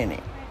just sit in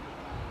it.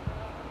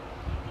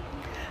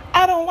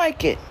 I don't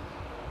like it.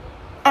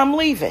 I'm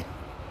leaving.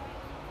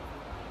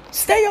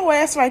 Stay your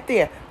ass right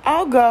there.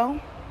 I'll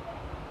go.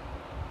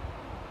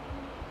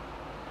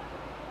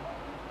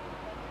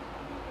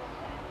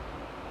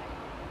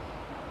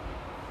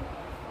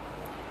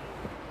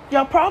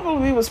 Y'all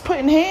probably was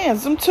putting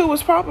hands. Them two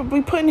was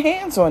probably putting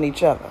hands on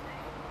each other.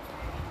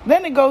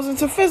 Then it goes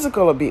into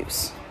physical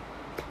abuse.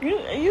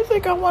 You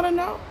think I want to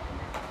know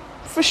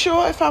for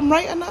sure if I'm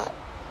right or not?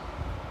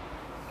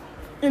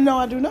 And no,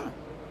 I do not.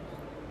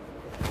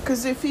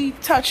 Because if he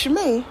touched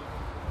me,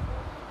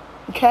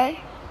 okay,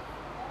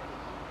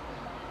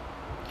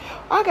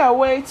 I got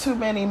way too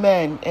many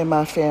men in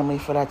my family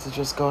for that to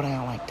just go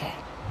down like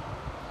that.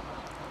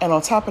 And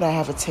on top of that, I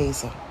have a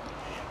taser.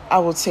 I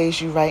will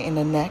tase you right in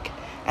the neck.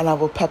 And I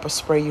will pepper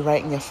spray you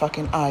right in your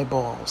fucking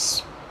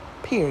eyeballs.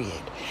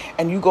 Period.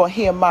 And you gonna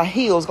hear my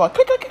heels going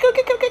click, click, click,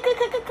 click, click, click,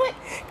 click, click, click,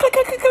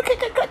 click, click, click, click,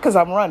 click, click, because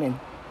I'm running.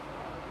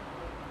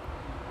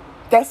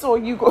 That's all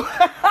you go.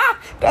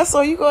 That's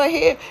all you gonna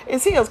hear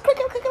is heels. Click,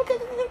 click, click, click, click,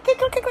 click,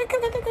 click, click, click,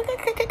 click, click, click,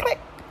 click, click,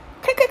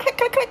 click, click, click,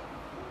 click, click.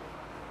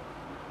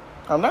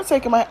 I'm not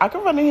taking I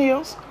can run in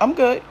heels. I'm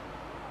good.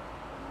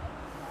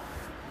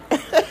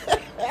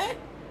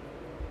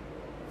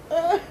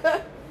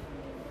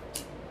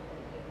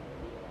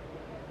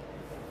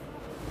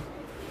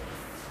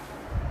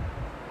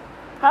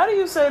 How do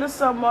you say to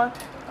someone,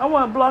 I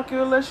want to block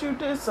you unless you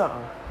did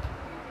something?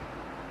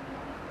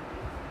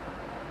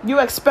 You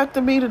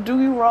expected me to do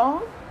you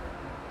wrong?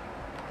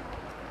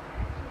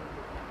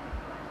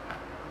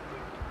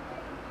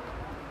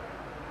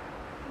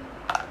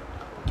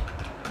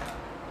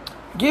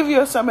 Give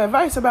you some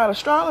advice about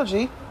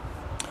astrology,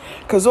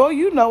 because all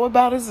you know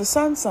about is the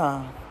sun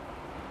sign.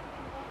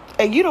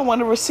 And you don't want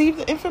to receive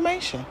the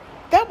information.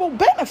 That will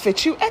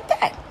benefit you at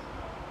that.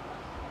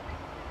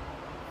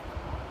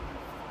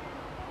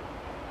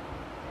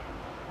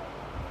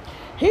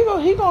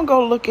 He gonna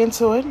go look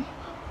into it.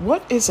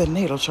 What is a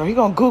natal chart? He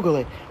gonna Google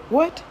it.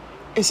 What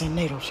is a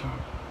natal chart?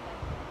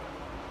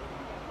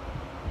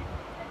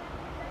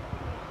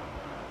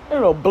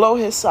 It'll blow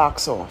his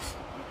socks off.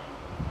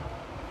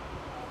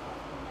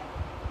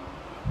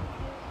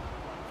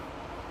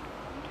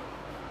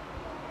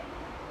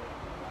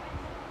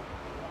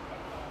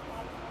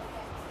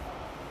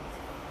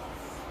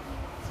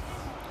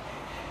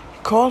 He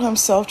called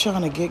himself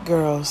trying to get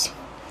girls.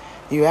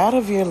 You're out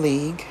of your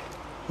league,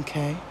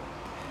 okay?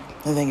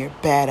 And then you're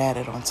bad at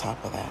it on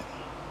top of that.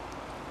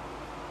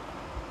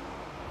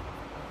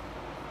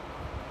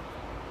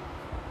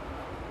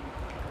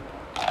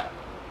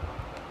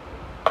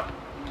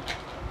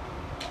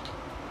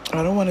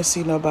 I don't want to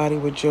see nobody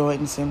with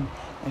Jordans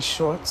and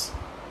shorts.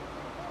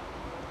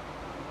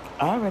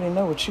 I already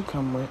know what you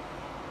come with.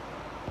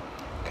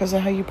 Because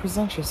of how you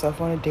present yourself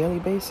on a daily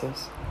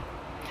basis.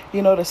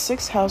 You know, the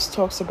 6th house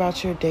talks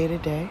about your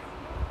day-to-day.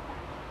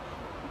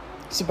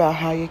 It's about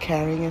how you're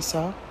carrying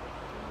yourself.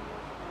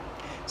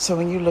 So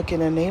when you look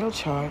in a natal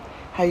chart,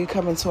 how you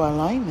come into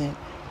alignment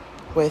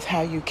with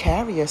how you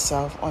carry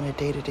yourself on a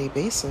day-to-day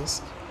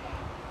basis,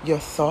 your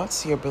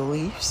thoughts, your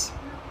beliefs,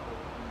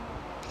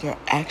 your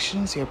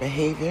actions, your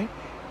behavior,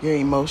 your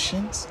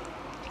emotions.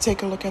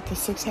 Take a look at the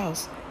 6th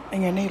house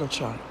in your natal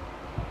chart.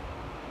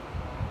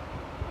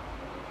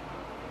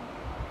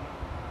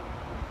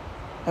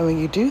 And when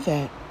you do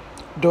that,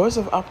 doors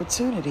of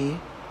opportunity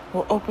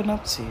will open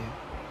up to you.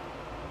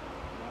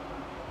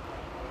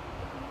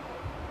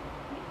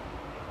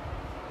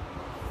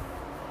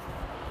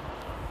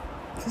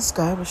 This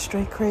guy was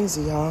straight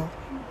crazy, y'all.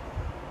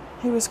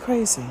 He was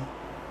crazy.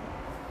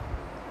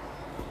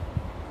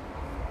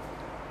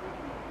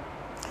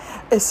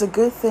 It's a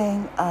good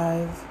thing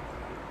I've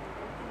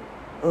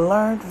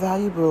learned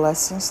valuable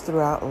lessons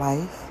throughout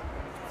life.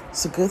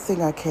 It's a good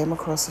thing I came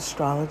across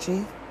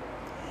astrology.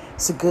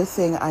 It's a good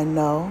thing I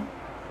know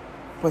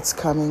what's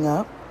coming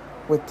up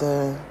with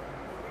the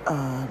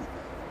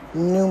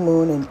new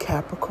moon in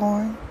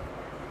Capricorn.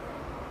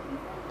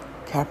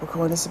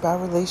 Capricorn is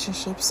about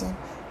relationships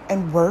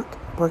and work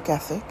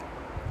ethic.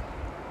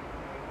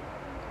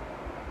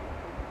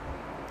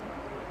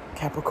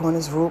 Capricorn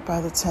is ruled by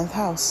the 10th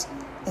house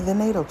in the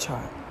natal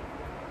chart.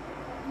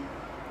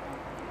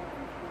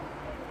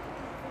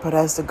 But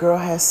as the girl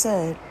has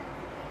said,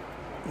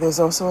 there's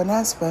also an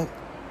aspect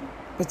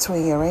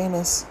between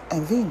Uranus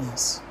and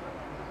Venus.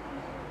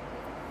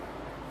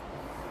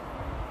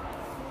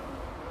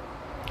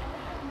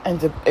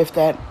 And if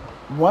that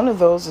one of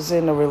those is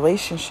in a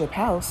relationship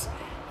house,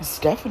 it's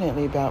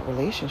definitely about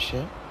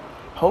relationship.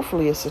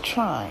 Hopefully it's a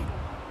trine.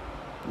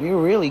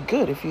 You're really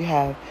good if you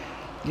have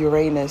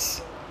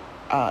Uranus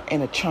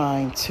in a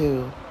trine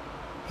to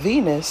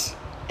Venus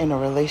in a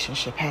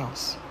relationship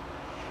house.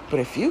 But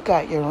if you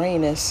got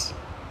Uranus,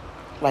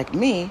 like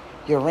me,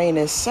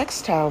 Uranus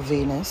sextile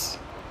Venus,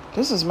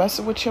 this is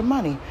messing with your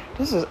money.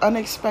 This is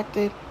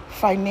unexpected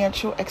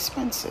financial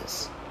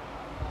expenses.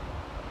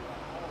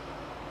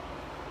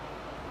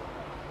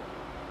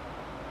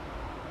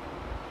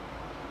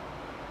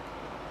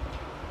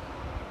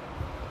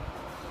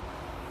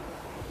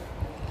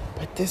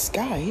 But this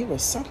guy, he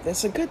was something.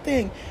 It's a good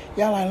thing,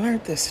 y'all, I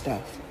learned this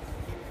stuff.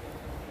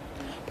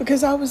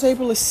 Because I was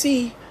able to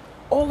see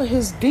all of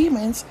his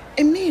demons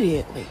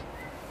immediately.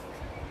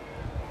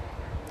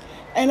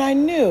 And I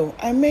knew,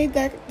 I made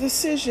that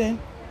decision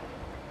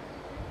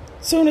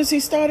as soon as he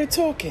started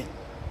talking.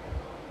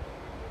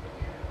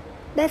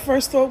 My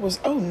first thought was,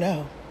 oh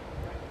no.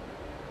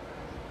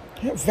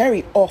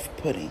 Very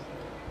off-putting.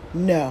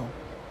 No.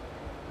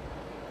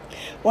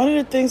 One of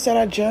the things that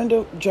I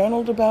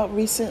journaled about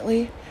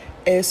recently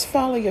is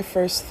follow your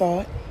first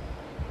thought.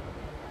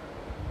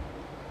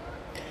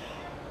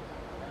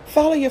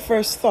 Follow your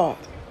first thought.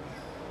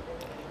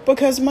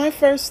 Because my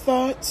first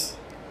thoughts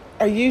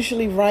are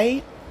usually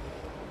right.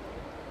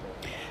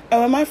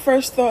 And when my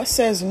first thought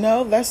says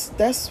no,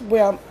 that's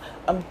where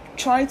I'm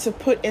trying to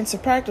put into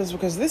practice,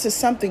 because this is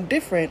something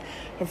different.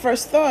 The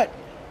first thought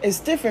is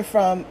different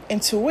from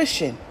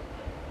intuition,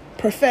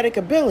 prophetic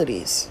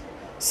abilities,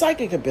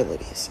 psychic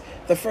abilities.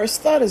 The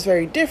first thought is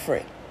very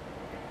different.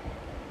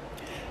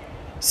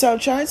 So I'm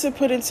trying to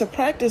put into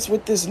practice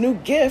with this new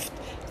gift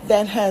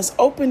that has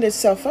opened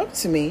itself up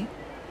to me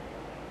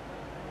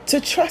to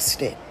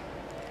trust it.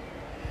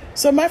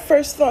 So my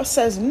first thought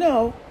says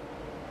no,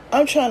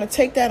 I'm trying to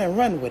take that and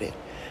run with it.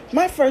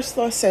 My first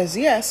thought says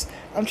yes,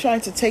 I'm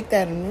trying to take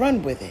that and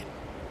run with it.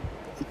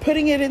 I'm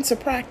putting it into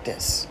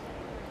practice.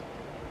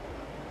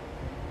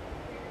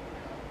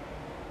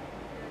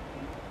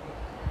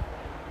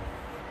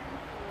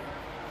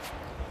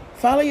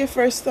 Follow your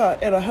first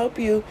thought. It'll help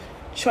you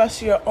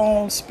trust your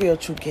own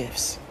spiritual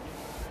gifts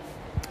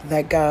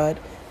that God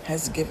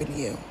has given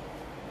you.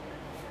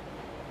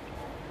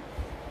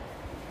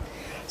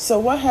 So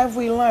what have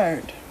we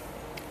learned?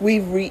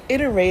 We've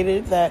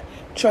reiterated that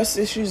trust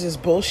issues is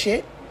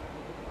bullshit,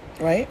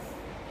 right?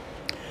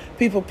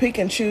 People pick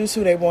and choose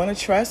who they want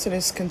to trust, and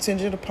it's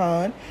contingent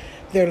upon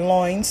their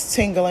loins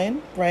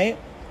tingling, right?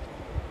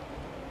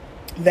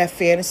 That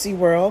fantasy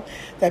world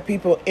that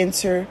people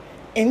enter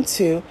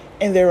into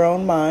in their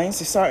own minds.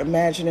 They start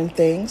imagining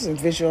things and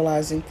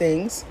visualizing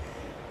things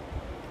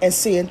and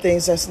seeing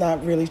things that's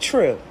not really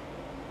true.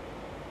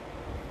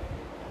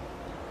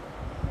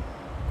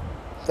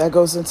 That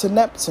goes into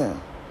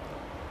Neptune.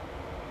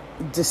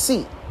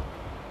 Deceit.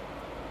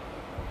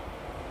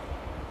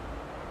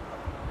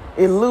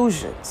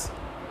 Illusions.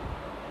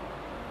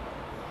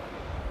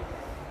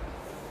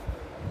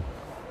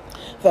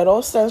 That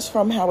all stems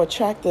from how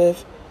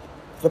attractive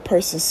the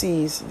person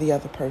sees the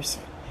other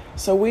person.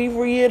 So we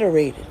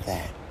reiterated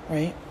that,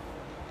 right?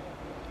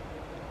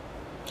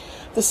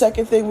 The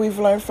second thing we've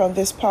learned from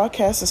this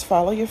podcast is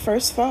follow your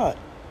first thought.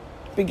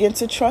 Begin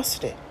to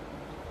trust it.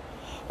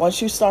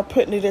 Once you start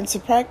putting it into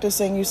practice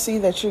and you see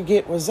that you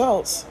get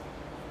results,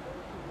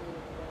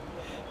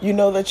 you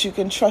know that you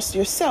can trust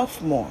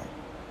yourself more.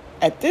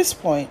 At this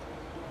point,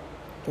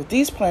 with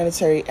these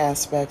planetary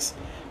aspects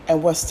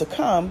and what's to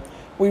come,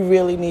 we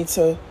really need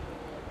to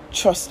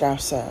trust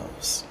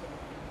ourselves.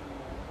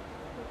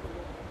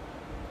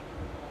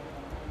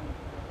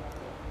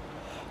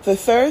 The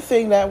third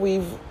thing that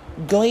we've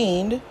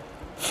gleaned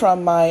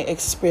from my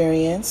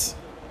experience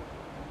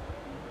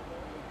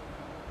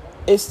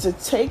is to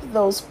take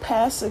those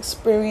past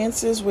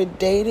experiences with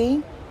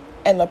dating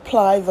and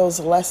apply those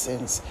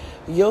lessons.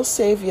 You'll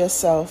save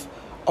yourself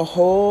a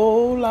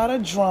whole lot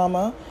of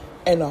drama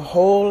and a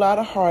whole lot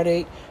of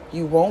heartache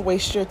You won't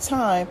waste your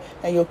time,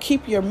 and you'll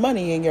keep your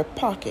money in your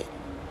pocket.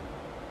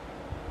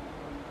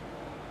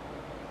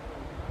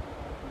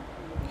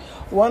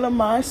 One of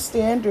my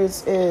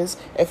standards is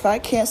if I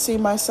can't see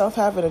myself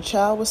having a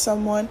child with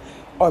someone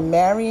or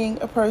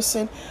marrying a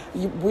person,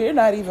 we're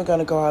not even going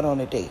to go out on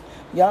a date.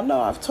 Y'all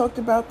know I've talked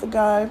about the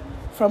guy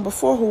from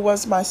before who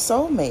was my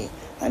soulmate.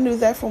 I knew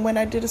that from when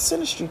I did a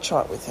synastry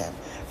chart with him.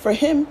 For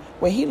him,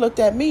 when he looked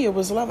at me, it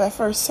was love at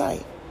first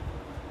sight.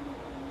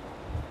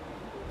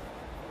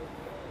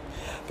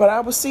 But I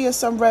was seeing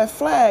some red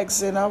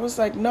flags, and I was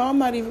like, no, I'm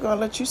not even going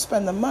to let you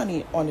spend the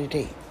money on a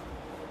date.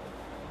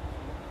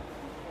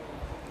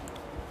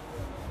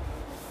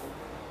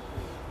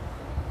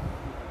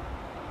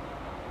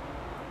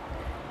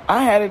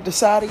 I hadn't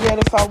decided yet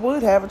if I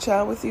would have a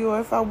child with you or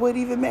if I would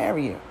even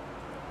marry you.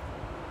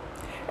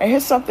 And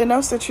here's something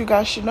else that you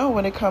guys should know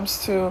when it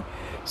comes to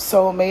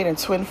soulmate and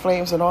twin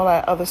flames and all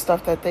that other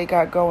stuff that they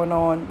got going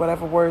on,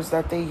 whatever words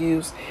that they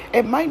use.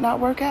 It might not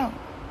work out.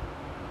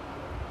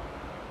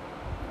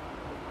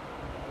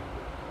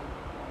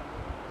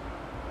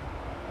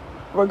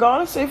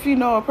 Regardless if you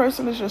know a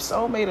person is your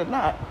soulmate or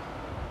not,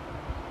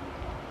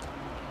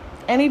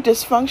 any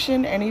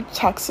dysfunction, any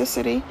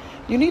toxicity,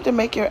 you need to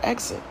make your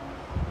exit.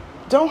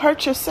 Don't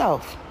hurt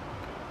yourself.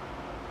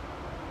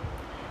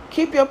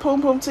 Keep your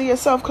pum-pum to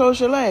yourself. Close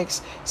your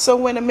legs. So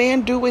when a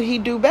man do what he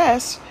do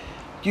best,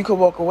 you can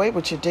walk away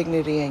with your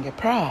dignity and your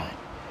pride.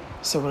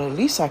 So at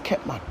least I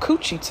kept my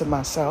coochie to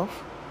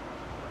myself.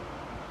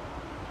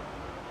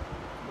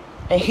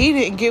 And he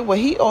didn't get what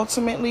he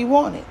ultimately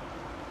wanted,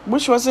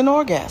 which was an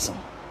orgasm.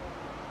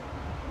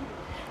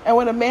 And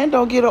when a man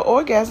don't get an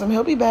orgasm,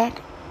 he'll be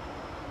back.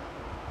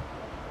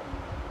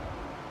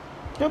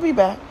 He'll be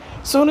back.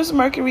 Soon as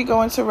Mercury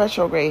go into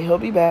retrograde, he'll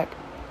be back.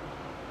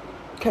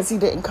 Because he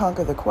didn't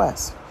conquer the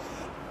quest.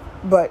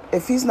 But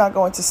if he's not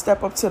going to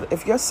step up to,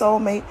 if your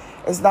soulmate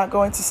is not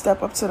going to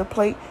step up to the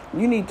plate,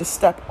 you need to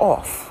step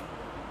off.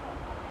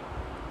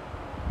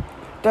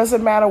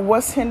 Doesn't matter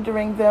what's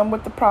hindering them,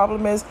 what the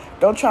problem is.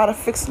 Don't try to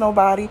fix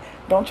nobody.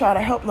 Don't try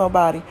to help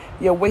nobody.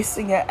 You're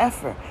wasting your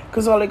effort.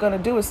 Because all they're going to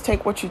do is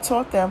take what you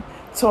taught them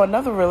to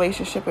another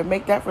relationship and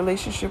make that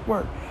relationship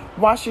work.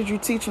 Why should you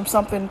teach them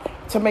something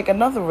to make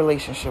another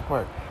relationship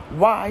work?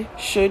 Why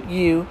should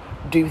you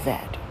do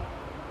that?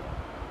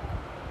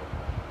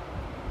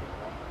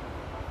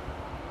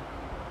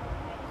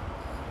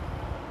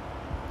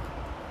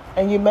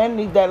 And you men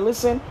need that.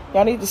 Listen,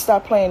 y'all need to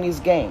stop playing these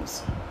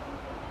games.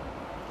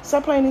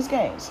 Stop playing these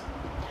games.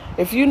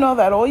 If you know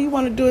that all you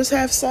want to do is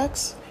have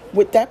sex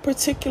with that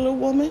particular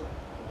woman,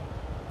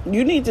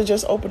 you need to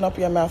just open up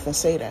your mouth and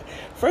say that.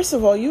 First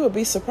of all, you would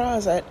be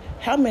surprised at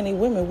how many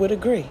women would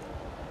agree.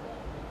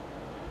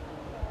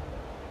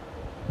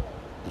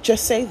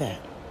 Just say that.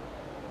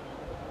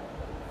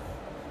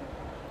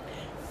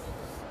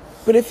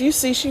 But if you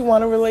see she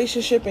want a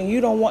relationship and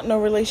you don't want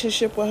no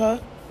relationship with her,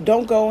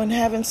 don't go and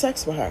having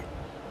sex with her.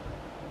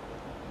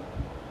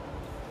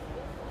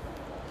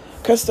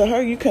 Because to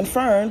her, you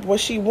confirmed what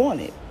she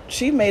wanted.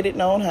 She made it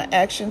known. Her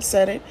actions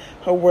said it.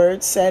 Her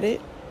words said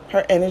it.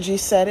 Her energy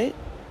said it.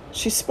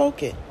 She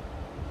spoke it.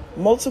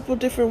 Multiple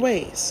different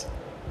ways.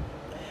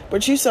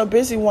 But you're so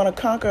busy want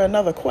to conquer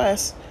another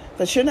quest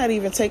that you're not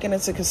even taking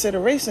into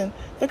consideration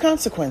the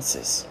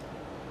consequences.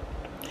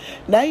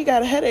 Now you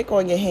got a headache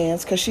on your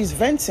hands because she's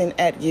venting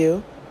at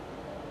you.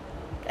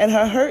 And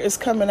her hurt is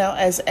coming out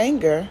as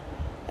anger.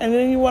 And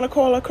then you want to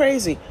call her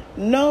crazy.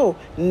 No,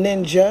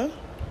 ninja.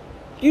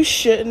 You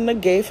shouldn't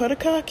have gave her the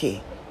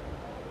cocky.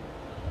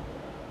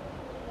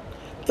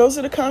 Those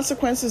are the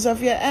consequences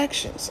of your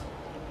actions.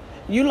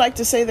 You like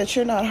to say that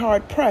you're not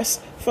hard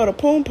pressed for the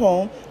poom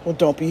poom. Well,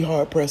 don't be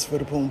hard pressed for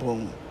the poom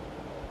poom.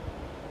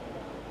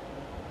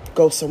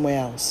 Go somewhere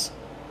else.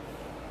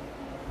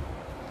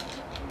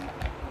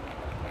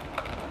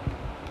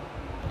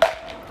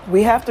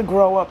 We have to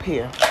grow up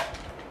here.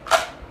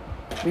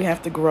 We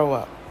have to grow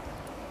up.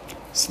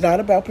 It's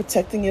not about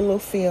protecting your little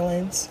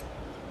feelings,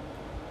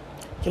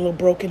 your little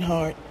broken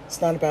heart.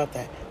 It's not about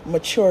that.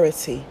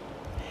 Maturity,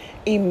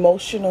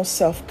 emotional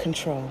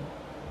self-control,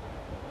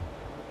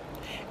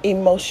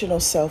 emotional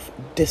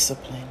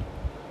self-discipline.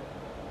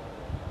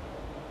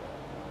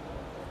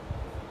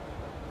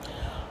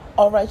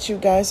 All right, you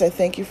guys, I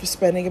thank you for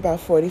spending about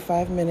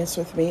 45 minutes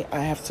with me. I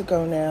have to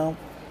go now.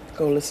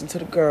 Go listen to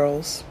the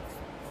girls.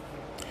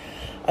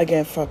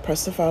 Again,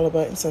 press the follow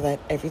button so that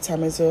every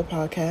time I do a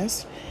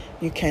podcast,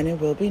 you can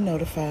and will be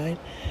notified.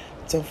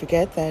 Don't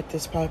forget that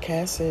this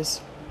podcast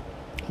is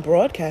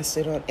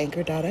broadcasted on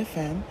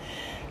Anchor.fm.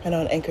 And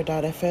on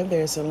Anchor.fm,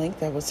 there's a link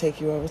that will take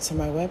you over to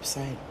my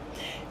website.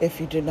 If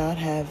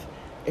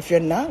you're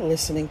not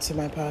listening to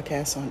my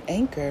podcast on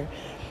Anchor,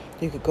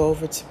 you could go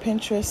over to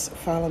Pinterest,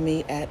 follow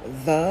me at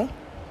The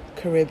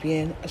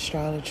Caribbean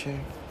Astrologer.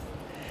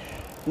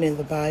 And in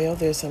the bio,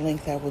 there's a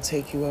link that will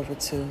take you over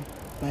to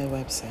my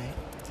website.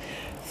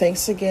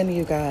 Thanks again,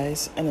 you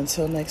guys. And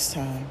until next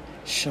time,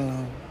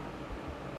 shalom.